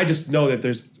 I mean, I just know that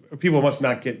there's people must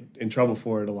not get in trouble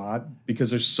for it a lot because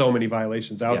there's so many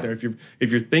violations out there. If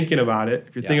you're thinking about it,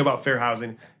 if you're thinking about fair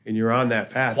housing and you're on that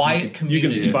path, community. You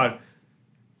can spot.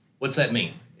 What's that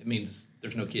mean? It means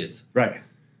there's no kids. Right.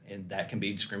 And that can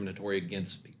be discriminatory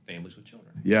against families with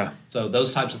children. Yeah. So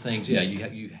those types of things,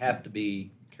 you have to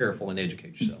be careful and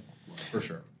educate yourself on, for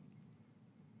sure.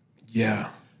 Yeah.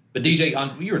 But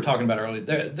DJ, you were talking about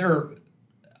earlier,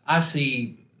 I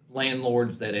see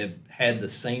landlords that have had the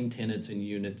same tenants and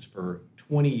units for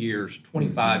 20 years,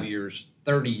 25 years,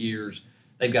 30 years.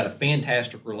 They've got a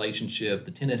fantastic relationship.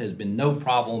 The tenant has been no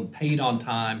problem, paid on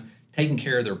time, taking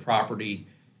care of their property.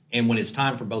 And when it's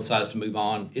time for both sides to move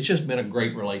on, it's just been a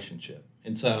great relationship.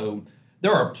 And so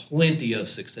there are plenty of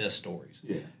success stories.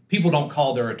 Yeah. People don't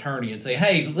call their attorney and say,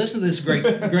 hey, listen to this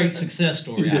great success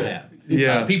story I have.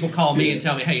 Yeah. People call me and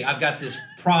tell me, hey, I've got this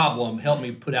problem. Help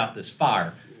me put out this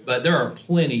fire. But there are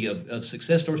plenty of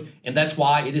success stories. And that's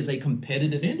why it is a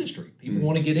competitive industry. People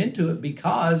want to get into it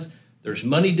because there's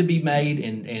money to be made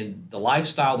and the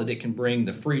lifestyle that it can bring,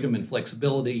 the freedom and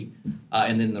flexibility,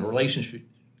 and then the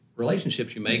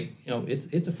relationships you make,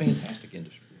 it's a fantastic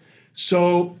industry.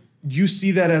 So you see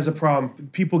that as a problem.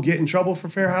 People get in trouble for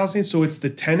fair housing, so it's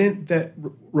the tenant that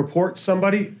reports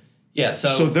somebody? Yeah.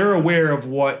 So they're aware of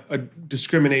what a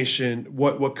discrimination,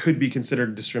 what could be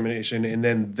considered discrimination, and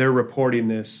then they're reporting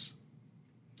this.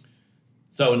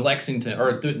 So in Lexington,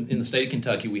 or in the state of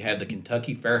Kentucky, we have the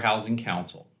Kentucky Fair Housing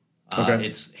Council.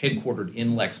 It's headquartered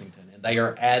in Lexington, and they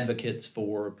are advocates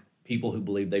for people who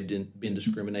believe they've been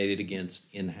discriminated against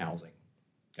in housing.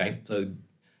 Okay, so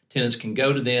tenants can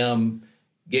go to them,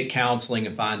 get counseling,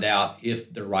 and find out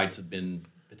if their rights have been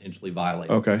potentially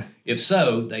violated. Okay. If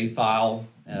so, they file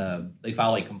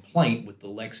a complaint with the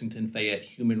Lexington Fayette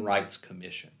Human Rights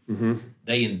Commission. Mm-hmm.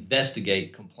 They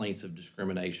investigate complaints of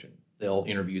discrimination. They'll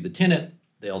interview the tenant.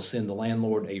 They'll send the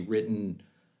landlord a written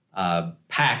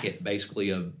packet, basically,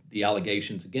 of the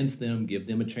allegations against them, give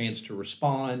them a chance to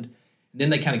respond. And then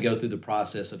they kind of go through the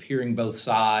process of hearing both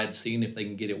sides, seeing if they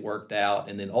can get it worked out,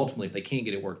 and then ultimately, if they can't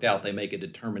get it worked out, they make a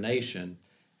determination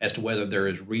as to whether there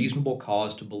is reasonable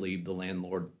cause to believe the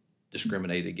landlord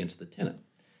discriminated against the tenant.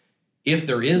 If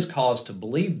there is cause to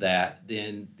believe that,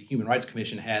 then the Human Rights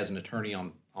Commission has an attorney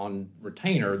on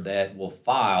retainer that will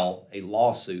file a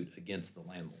lawsuit against the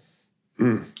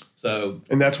landlord. So,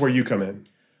 and that's where you come in.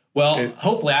 Well,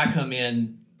 hopefully I come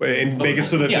in. And make it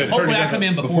so that the attorney hopefully I doesn't- come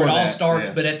in before it all that, starts,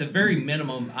 yeah. but at the very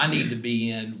minimum, I need to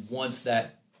be in once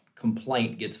that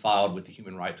complaint gets filed with the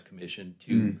Human Rights Commission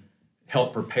to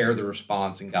help prepare the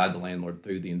response and guide the landlord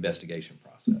through the investigation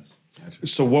process.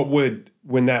 So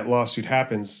when that lawsuit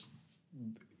happens,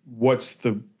 what's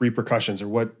the repercussions,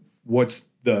 or what's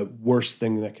the worst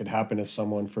thing that could happen to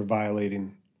someone for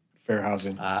violating fair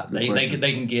housing?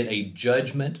 They can get a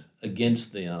judgment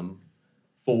against them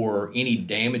for any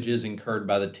damages incurred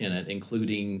by the tenant,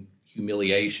 including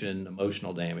humiliation,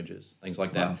 emotional damages, things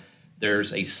like that. Wow.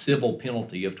 There's a civil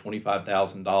penalty of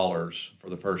 $25,000 for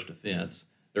the first offense.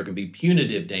 There can be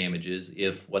punitive damages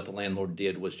if what the landlord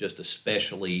did was just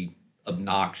especially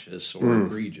obnoxious or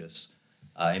egregious.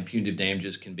 And punitive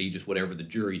damages can be just whatever the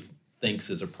jury thinks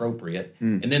is appropriate.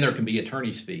 And then there can be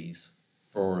attorney's fees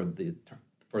for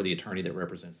the attorney that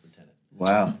represents the tenant.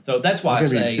 Wow. So that's why I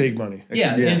It's gonna say be big money.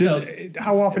 Yeah, and so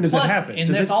How often does plus, that happen? and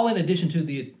Does that's it- all in addition to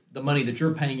the money that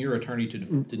you're paying your attorney to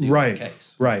do right, the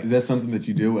case. right. Is that something that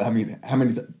you do? I mean, how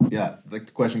many? Like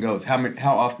the question goes,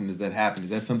 how often does that happen? Is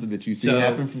that something that you see So-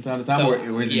 happen from time to time, so,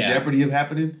 or is it yeah. jeopardy of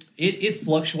happening? It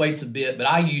fluctuates a bit, but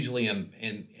I usually am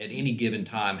at any given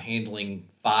time handling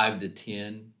 5 to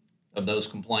 10 of those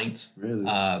complaints. Really?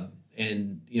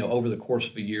 And over the course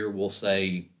of a year, we'll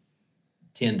say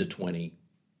 10 to 20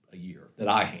 a year that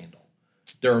I handle.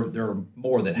 There are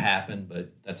more that happen, but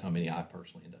that's how many I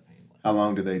personally end up handling. How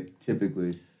long do they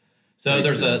typically? So take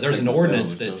there's to- an take to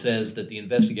ordinance settle or that so? says that the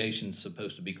investigation is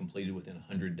supposed to be completed within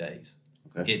 100 days.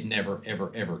 Okay. It never,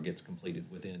 ever, ever gets completed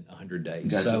within 100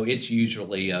 days. Gotcha. So it's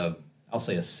usually, I'll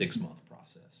say, a 6-month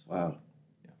process. Wow.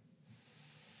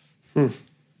 Yeah.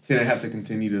 Tenant have to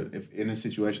continue to, if in a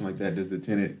situation like that, is the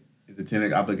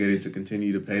tenant obligated to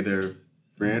continue to pay their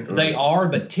rent? Or? They are,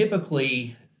 but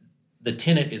typically the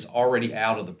tenant is already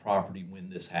out of the property when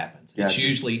this happens. It's Gotcha.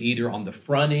 usually either on the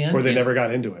front end. Or they never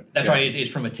got into it. That's right.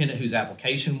 It's from a tenant whose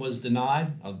application was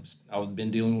denied. I've been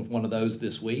dealing with one of those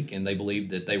this week, and they believe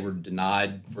that they were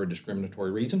denied for a discriminatory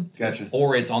reason. Gotcha.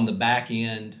 Or it's on the back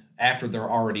end after they're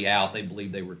already out. They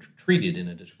believe they were treated in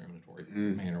a discriminatory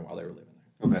manner while they were living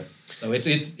there. Okay. So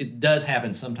it does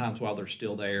happen sometimes while they're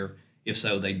still there. If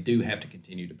so, they do have to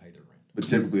continue to pay their rent But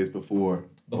typically it's before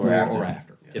or after.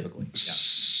 after. Typically. Yeah.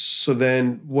 So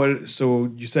then what?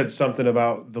 So you said something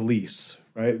about the lease,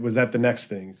 right? Was that the next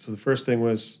thing? So the first thing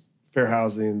was fair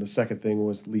housing. The second thing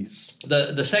was lease.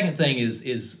 The second thing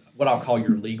is what I'll call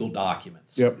your legal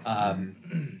documents. Yep.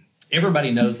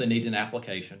 Everybody knows they need an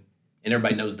application, and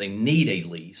everybody knows they need a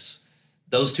lease.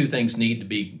 Those two things need to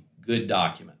be good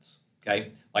documents.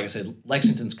 Okay, like I said,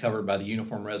 Lexington's covered by the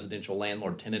Uniform Residential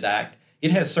Landlord-Tenant Act.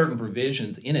 It has certain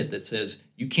provisions in it that says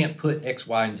you can't put X,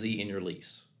 Y, and Z in your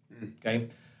lease. Okay,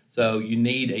 so you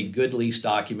need a good lease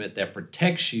document that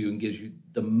protects you and gives you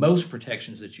the most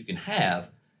protections that you can have,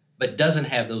 but doesn't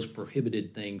have those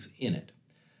prohibited things in it.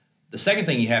 The second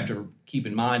thing you have to keep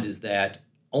in mind is that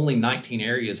only 19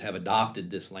 areas have adopted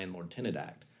this Landlord-Tenant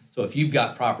Act. So if you've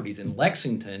got properties in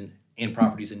Lexington and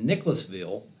properties in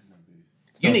Nicholasville,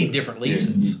 you need different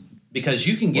leases because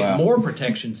you can get more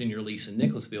protections in your lease in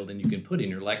Nicholasville than you can put in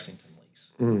your Lexington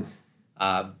lease.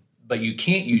 But you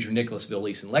can't use your Nicholasville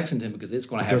lease in Lexington because it's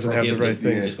going to have doesn't have the right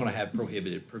things. It's going to have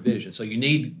prohibited provisions. So you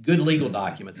need good legal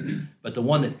documents. But the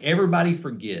one that everybody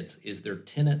forgets is their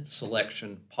tenant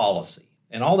selection policy.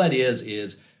 And all that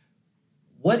is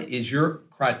what is your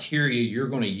criteria you're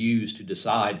going to use to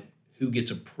decide who gets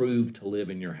approved to live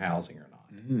in your housing or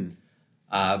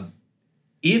not?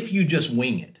 If you just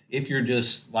wing it, if you're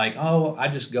just like, oh, I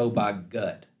just go by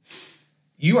gut,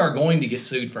 you are going to get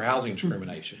sued for housing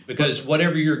discrimination because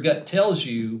whatever your gut tells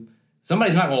you,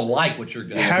 somebody's not going to like what your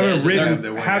gut says.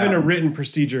 Having a written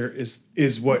procedure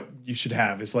is what you should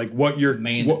have. It's like what you're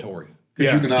mandatory.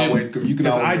 Because you can always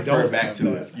I refer don't back have to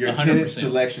that. it. Your 100%. tenant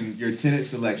selection. Your tenant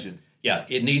selection. Yeah,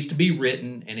 it needs to be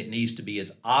written, and it needs to be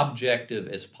as objective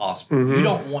as possible. Mm-hmm. You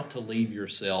don't want to leave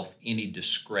yourself any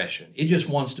discretion. It just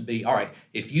wants to be, all right,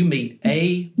 if you meet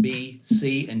A, B,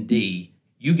 C, and D,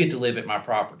 you get to live at my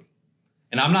property.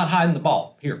 And I'm not hiding the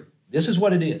ball. Here, this is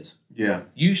what it is. Yeah.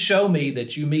 You show me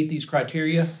that you meet these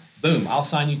criteria, boom, I'll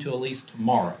sign you to a lease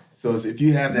tomorrow. So if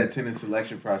you have that tenant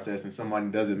selection process and someone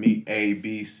doesn't meet A,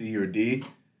 B, C, or D,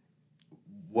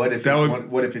 what if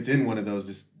it's in one of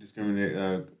those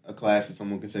a class that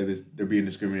someone can say they're being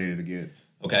discriminated against?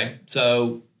 Okay,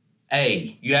 so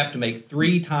A, you have to make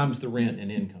 3 times the rent in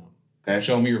income. Okay.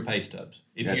 Show me your pay stubs.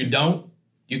 If Gotcha. you don't,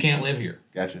 you can't live here.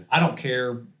 Gotcha. I don't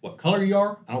care what color you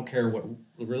are. I don't care what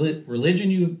religion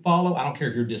you follow. I don't care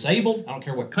if you're disabled. I don't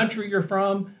care what country you're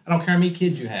from. I don't care how many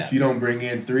kids you have. If you don't bring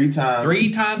in 3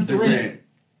 times the rent,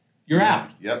 you're out.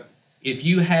 Yep. If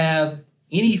you have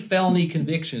any felony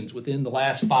convictions within the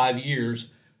last 5 years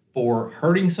for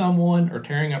hurting someone or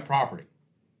tearing up property,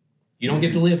 you don't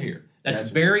get to live here. That's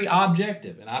Gotcha. very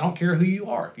objective, and I don't care who you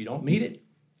are. If you don't meet it,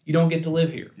 you don't get to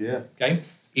live here. Yeah. Okay?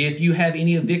 If you have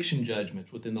any eviction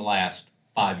judgments within the last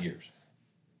 5 years,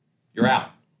 you're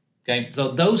out. Okay? So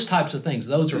those types of things,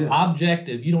 those are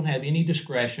objective. You don't have any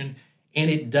discretion, and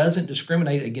it doesn't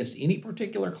discriminate against any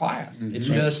particular class. Mm-hmm. It's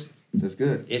just That's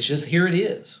good. It's just here it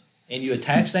is. And you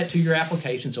attach that to your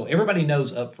application so everybody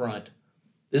knows up front,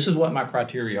 this is what my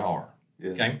criteria are.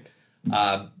 Yeah. Okay?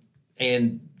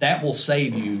 And that will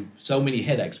save you so many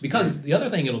headaches. Because the other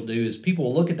thing it'll do is people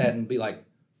will look at that and be like,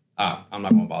 I'm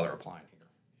not going to bother applying here.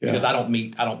 Yeah. Because I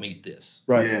don't meet this.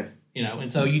 Right. Yeah. You know, and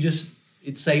so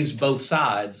it saves both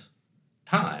sides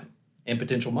time and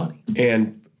potential money.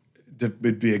 And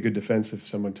it'd be a good defense if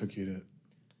someone took you to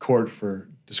court for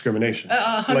discrimination.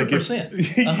 100%.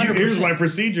 100%. Here's my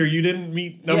procedure. You didn't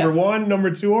meet number 1,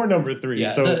 number 2, or number 3. Yeah,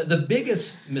 So the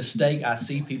biggest mistake I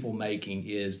see people making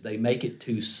is they make it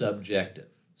too subjective.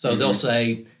 So they'll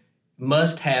say,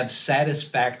 must have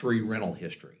satisfactory rental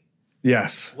history.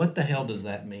 yes. What the hell does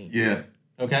that mean? Yeah.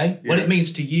 Okay? Yeah. What it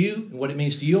means to you, and what it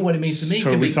means to you, and what it means to me So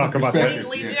can we be talk about that.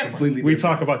 completely different. Completely We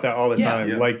different. talk about that all the Yeah. time.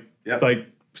 Yeah. Like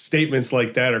statements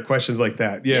like that or questions like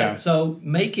that. Yeah. So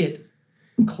make it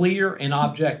clear and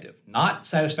objective. Not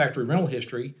satisfactory rental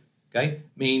history, okay,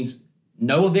 means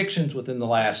no evictions within the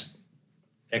last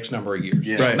X number of years.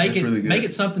 Yeah, Right. Make that's it really good. make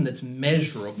it something that's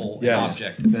measurable Yes. and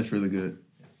objective. That's really good.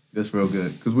 That's real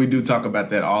good. Because we do talk about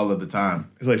that all of the time.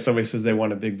 It's like somebody says they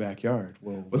want a big backyard.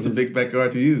 Well, What's a big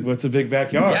backyard to you? what's a big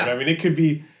backyard? Yeah. I mean, it could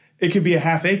be a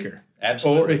half acre.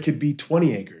 Absolutely. Or it could be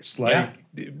 20 acres.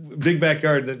 Big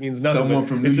backyard, that means nothing. Someone but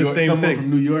from New it's York, the same someone thing. from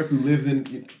New York who doesn't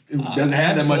have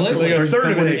that much. absolutely. Like a versus third of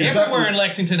someone an in acre. Kentucky. Everywhere in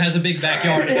Lexington has a big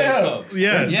backyard. Yeah.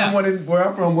 Yes. Yeah. Someone where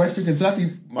I'm from, Western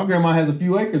Kentucky, my grandma has a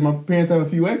few acres. My parents have a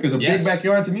few acres. A Yes. big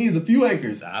backyard to me is a few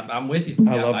acres. I'm with you.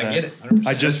 I love that. I get it. 100%.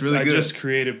 I really good. just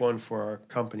created one for our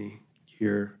company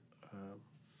here,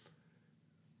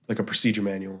 like a procedure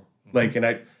manual. And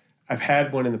I've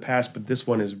had one in the past, but this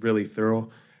one is really thorough.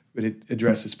 But it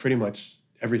addresses pretty much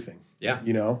everything. Yeah.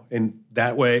 And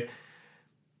that way,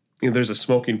 there's a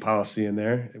smoking policy in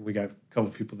there, and we got a couple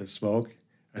of people that smoke.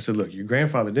 I said, look, your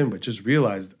grandfather didn't, but just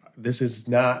realize this is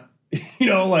not,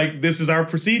 this is our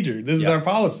procedure. This is our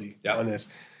policy on this.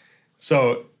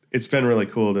 So it's been really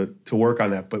cool to work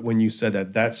on that. But when you said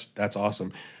that, that's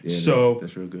awesome. Yeah, so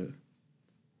that's real good.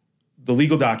 the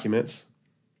legal documents,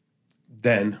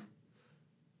 then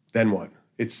what?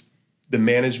 It's the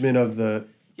management of the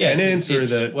tenants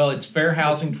it's fair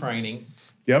housing training.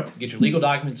 Yep. Get your legal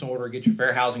documents in order, get your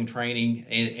fair housing training,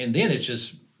 and then it's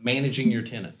just managing your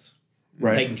tenants,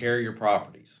 Right. taking care of your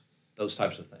properties, those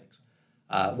types of things.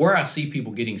 Where I see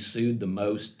people getting sued the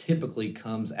most typically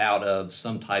comes out of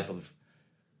some type of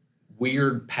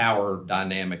weird power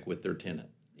dynamic with their tenant.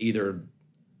 Either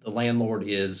the landlord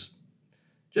is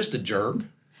just a jerk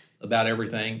about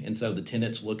everything, and so the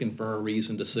tenant's looking for a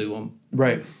reason to sue them,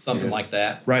 Right. something like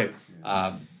that. Right.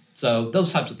 So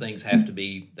those types of things have to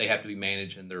be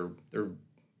managed, and they're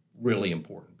really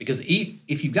important because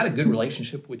if you've got a good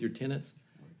relationship with your tenants,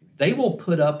 they will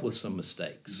put up with some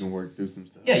mistakes. You can work through some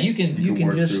stuff. Yeah, you can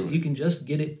work just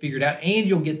get it figured out, and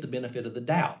you'll get the benefit of the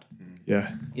doubt.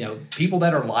 Yeah. People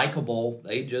that are likable,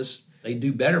 they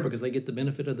do better because they get the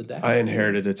benefit of the doubt. I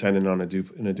inherited a tenant on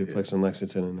in a duplex in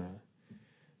Lexington, and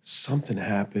something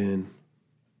happened.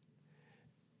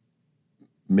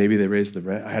 Maybe they raised the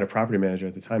rent. I had a property manager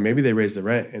at the time. Maybe they raised the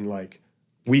rent, and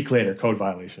week later, code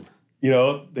violation.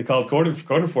 They called code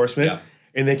enforcement,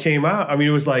 and they came out. I mean,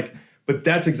 it was but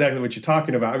that's exactly what you're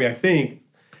talking about. I mean,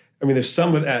 there's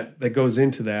some of that goes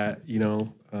into that.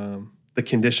 The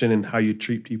condition and how you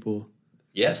treat people.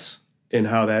 Yes. And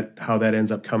how that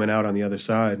ends up coming out on the other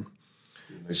side.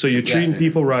 So you're treating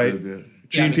people right.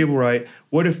 Treating people right.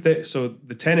 What if so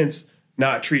the tenant's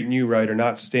not treating you right or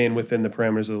not staying within the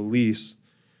parameters of the lease?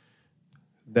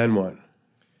 Then what?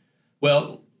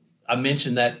 Well, I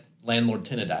mentioned that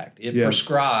Landlord-Tenant Act. It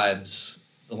prescribes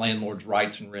the landlord's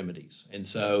rights and remedies, and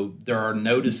so there are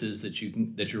notices that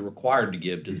you're required to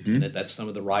give to the tenant. That's some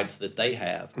of the rights that they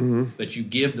have. But you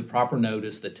give the proper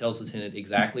notice that tells the tenant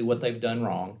exactly what they've done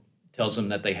wrong, tells them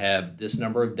that they have this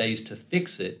number of days to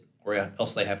fix it, or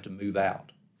else they have to move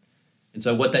out. And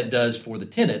so what that does for the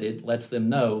tenant, it lets them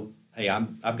know, hey,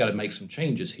 I've got to make some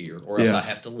changes here, or else I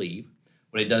have to leave.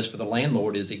 What it does for the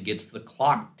landlord is it gets the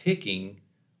clock ticking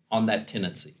on that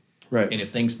tenancy. Right. And if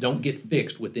things don't get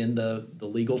fixed within the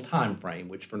legal time frame,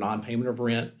 which for non-payment of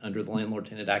rent under the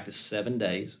Landlord-Tenant Act is 7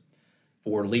 days,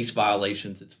 for lease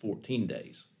violations it's 14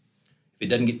 days. If it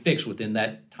doesn't get fixed within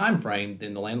that time frame,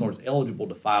 then the landlord's eligible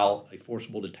to file a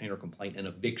forcible detainer complaint and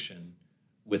eviction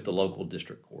with the local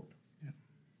district court.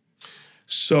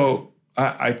 So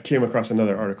I came across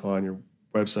another article on your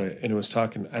website, and it was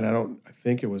talking, and I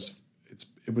think it was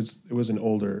an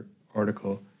older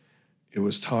article. It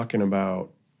was talking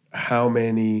about how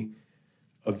many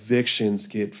evictions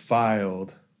get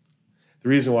filed. The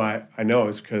reason why I know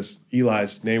is because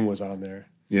Eli's name was on there.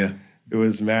 Yeah. It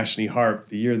was Mashney Harp.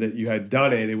 The year that you had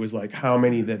done it, it was like how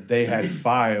many that they had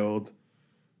filed.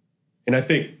 And I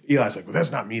think Eli's like, well,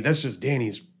 that's not me. That's just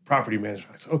Danny's property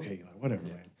management. I said, okay, Eli, whatever,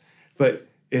 man. But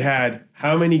it had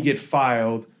how many get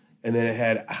filed, and then it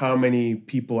had how many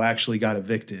people actually got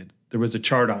evicted. There was a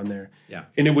chart on there. Yeah.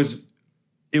 And it was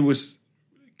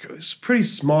a pretty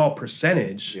small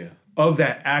percentage of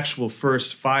that actual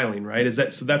first filing, right?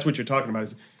 So that's what you're talking about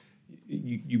is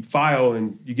you file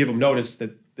and you give them notice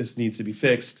that this needs to be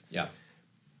fixed. Yeah.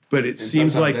 But it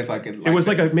seems like it was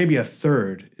like maybe a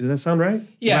third. Does that sound right?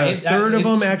 Yeah. About a third of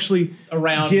them actually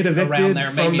get evicted there,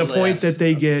 from the point that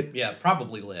they get. Yeah,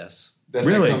 probably less. That's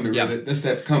really?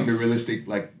 That come to realistic,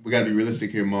 like we got to be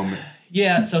realistic here moment.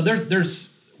 Yeah, so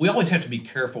we always have to be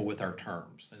careful with our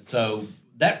terms. And so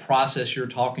that process you're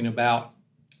talking about,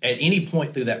 at any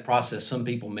point through that process, some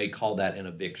people may call that an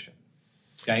eviction.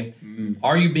 Okay?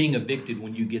 Are you being evicted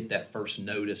when you get that first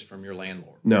notice from your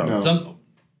landlord? No.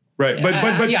 Right. But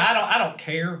I don't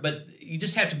care, but you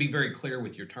just have to be very clear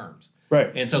with your terms.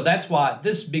 Right. And so that's why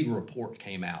this big report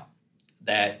came out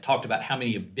that talked about how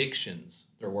many evictions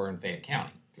there were in Fayette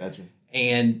County. Gotcha.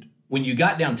 And when you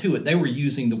got down to it, they were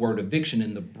using the word eviction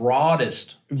in the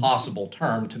broadest possible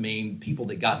term to mean people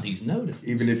that got these notices.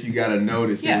 Even if you got a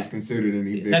notice, it was considered an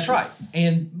eviction. That's right.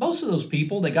 And most of those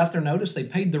people, they got their notice, they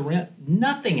paid the rent,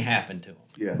 nothing happened to them.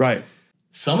 Yeah. Right.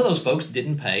 Some of those folks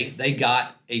didn't pay. They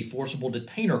got a forcible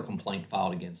detainer complaint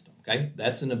filed against them. Okay,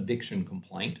 that's an eviction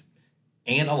complaint.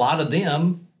 And a lot of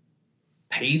them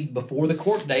paid before the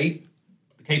court date.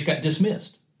 The case got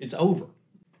dismissed. It's over.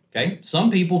 Okay,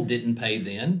 some people didn't pay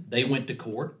then. They went to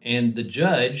court, and the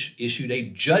judge issued a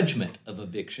judgment of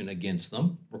eviction against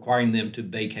them, requiring them to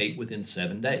vacate within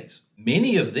 7 days.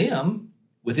 Many of them,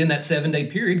 within that 7-day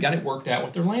period, got it worked out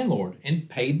with their landlord and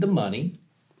paid the money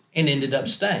and ended up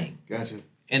staying. Gotcha.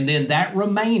 And then that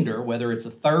remainder, whether it's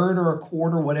a third or a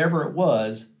quarter, whatever it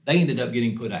was, they ended up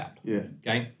getting put out. Yeah.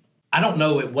 Okay? I don't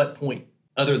know at what point,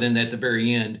 other than at the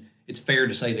very end, it's fair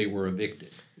to say they were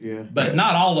evicted. Yeah. But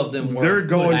not all of them were. They're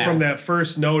going from that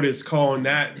first notice, calling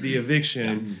that the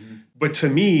eviction. Yeah. But to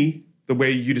me, the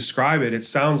way you describe it, it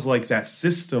sounds like that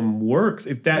system works.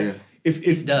 If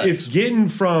getting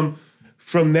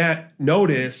from that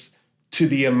notice to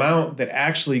the amount that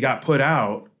actually got put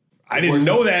out, I didn't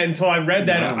know that until I read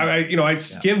that. I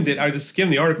skimmed it. I just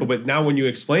skimmed the article. But now when you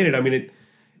explain it, I mean,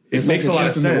 it makes a lot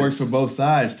of sense. It works for both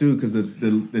sides too, because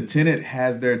the tenant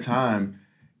has their time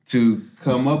to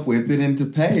come up with it and to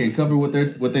pay and cover what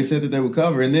they said that they would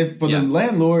cover. And then for the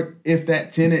landlord, if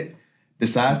that tenant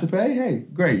decides to pay, hey,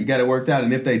 great, you got it worked out.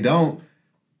 And if they don't,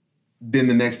 then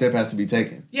the next step has to be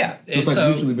taken. Yeah. So it's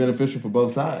mutually beneficial for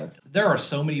both sides. There are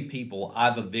so many people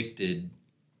I've evicted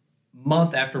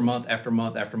month after month after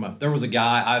month after month. There was a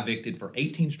guy I evicted for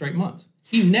 18 straight months.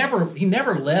 He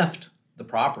never left the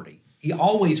property. He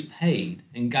always paid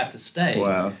and got to stay.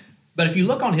 Wow. But if you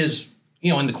look on his,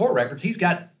 in the court records, he's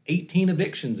got 18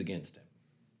 evictions against him.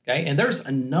 Okay? And there's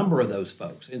a number of those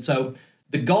folks. And so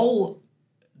the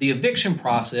eviction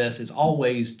process is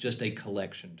always just a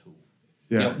collection tool.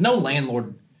 Yeah.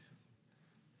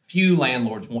 Few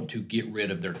landlords want to get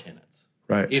rid of their tenants.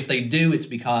 Right. If they do, it's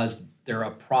because they're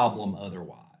a problem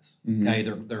otherwise. Mm-hmm. Okay?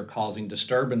 They're causing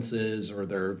disturbances, or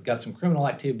they've got some criminal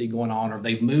activity going on, or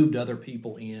they've moved other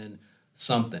people in,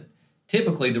 something.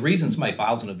 Typically, the reason somebody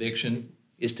files an eviction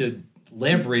is to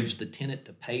leverage the tenant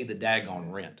to pay the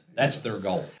daggone rent. That's their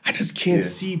goal. I just can't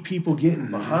see people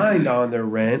getting behind on their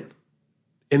rent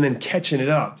and then catching it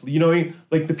up. You know what I mean?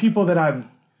 Like the people that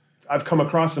I've come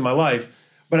across in my life,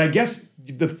 but I guess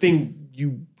the thing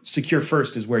you secure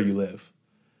first is where you live.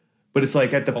 But it's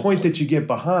like at the point that you get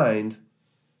behind,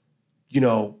 you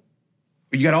know,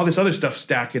 you got all this other stuff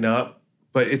stacking up,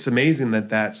 but it's amazing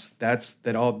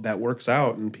that all that works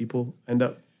out and people end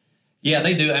up. Yeah,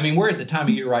 they do. I mean, we're at the time of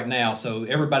year right now, so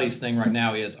everybody's thing right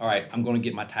now is, all right, I'm going to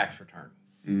get my tax return.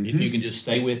 Mm-hmm. If you can just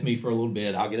stay with me for a little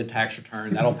bit, I'll get a tax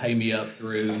return. That'll pay me up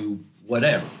through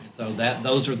whatever. And so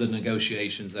those are the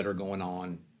negotiations that are going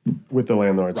on with the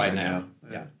landlords right now.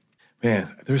 Yeah.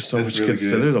 Man, there's so much good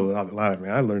stuff. There's a lot. I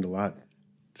mean, I learned a lot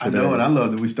today. I know, and I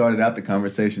love that we started out the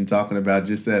conversation talking about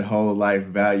just that whole life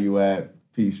value add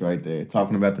piece right there.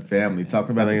 Talking about the family,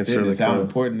 talking about the fitness, really cool. How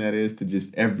important that is to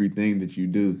just everything that you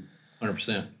do.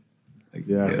 100%. Like,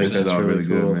 I think that's really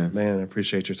cool. Good, man. I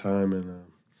appreciate your time, and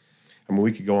I mean,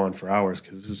 we could go on for hours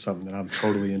because this is something that I'm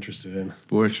totally interested in.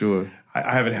 For sure.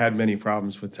 I haven't had many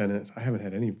problems with tenants. I haven't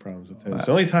had any problems with tenants.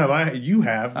 The only time you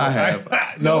have. I have.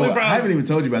 No, I haven't even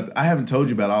told you about. I haven't told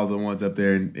you about all the ones up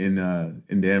there in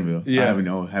Danville. Yeah. I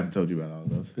haven't told you about all of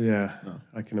those. Yeah, no.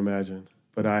 I can imagine.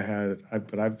 But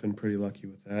I've been pretty lucky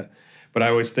with that. But I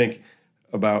always think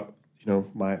about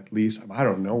my lease. I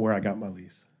don't know where I got my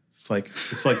lease. It's like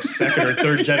second or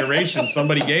third generation.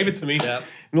 Somebody gave it to me. Yep.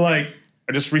 And I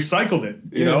just recycled it.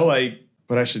 You know,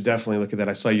 But I should definitely look at that.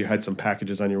 I saw you had some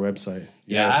packages on your website.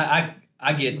 Yeah,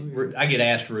 I get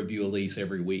asked to review a lease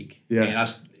every week. Yeah,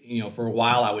 and for a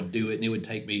while I would do it, and it would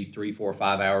take me 3, 4,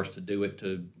 5 hours to do it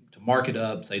to mark it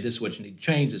up, say this is what you need to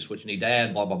change, this is what you need to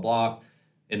add, blah blah blah,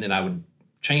 and then I would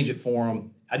change it for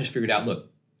them. I just figured out,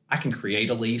 look, I can create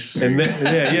a lease, and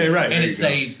right, and it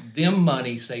saves them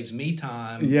money, saves me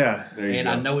time. Yeah, and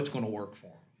I know it's going to work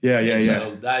for them. Yeah.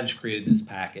 So I just created this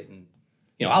packet and.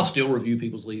 I'll still review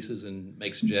people's leases and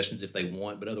make suggestions if they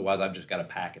want, but otherwise I've just got a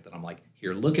packet that I'm like,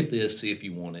 here, look at this, see if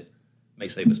you want it. May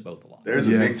save us both a lot. There's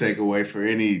a big takeaway for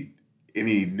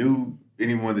anyone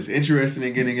that's interested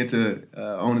in getting into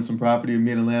owning some property and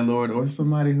being a landlord, or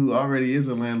somebody who already is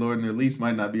a landlord and their lease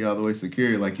might not be all the way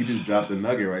secure. Like you just dropped the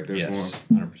nugget right there for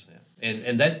them. 100%.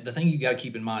 And that the thing you got to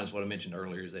keep in mind is what I mentioned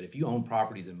earlier is that if you own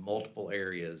properties in multiple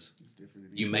areas,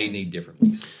 you may need different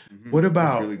leases.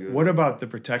 Mm-hmm. What about the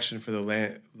protection for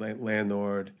the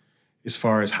landlord as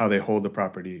far as how they hold the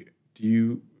property? Do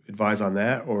you advise on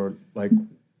that, or like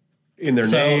in their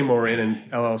name, or in an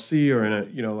LLC, or in a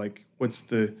what's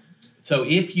the? So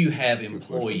if you have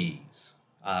employees,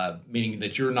 meaning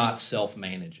that you're not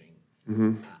self-managing,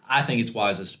 mm-hmm. I think it's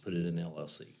wisest to put it in an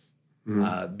LLC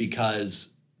mm-hmm.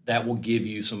 Because that will give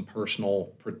you some personal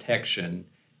protection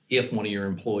if one of your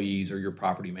employees or your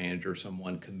property manager or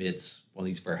someone commits one of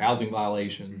these fair housing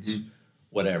violations, mm-hmm.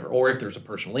 whatever. Or if there's a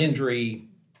personal injury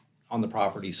on the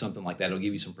property, something like that, it'll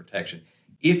give you some protection.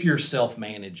 If you're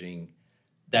self-managing,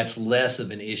 that's less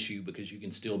of an issue because you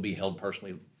can still be held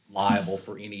personally liable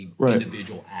for any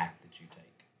individual act that you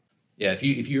take. Yeah,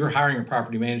 if you're hiring a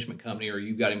property management company or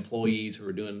you've got employees who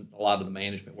are doing a lot of the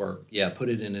management work, put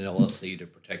it in an LLC to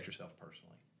protect yourself personally.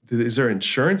 Is there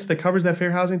insurance that covers that fair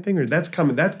housing thing, or that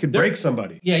could break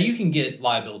somebody? Yeah, you can get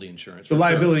liability insurance. The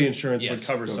liability insurance would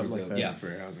cover something like that.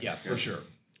 Yeah, for sure.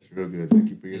 It's real good. Thank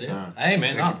you for your time. Hey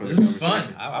man, this is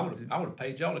fun. I would have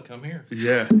paid y'all to come here.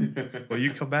 Yeah. Well,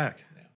 you come back.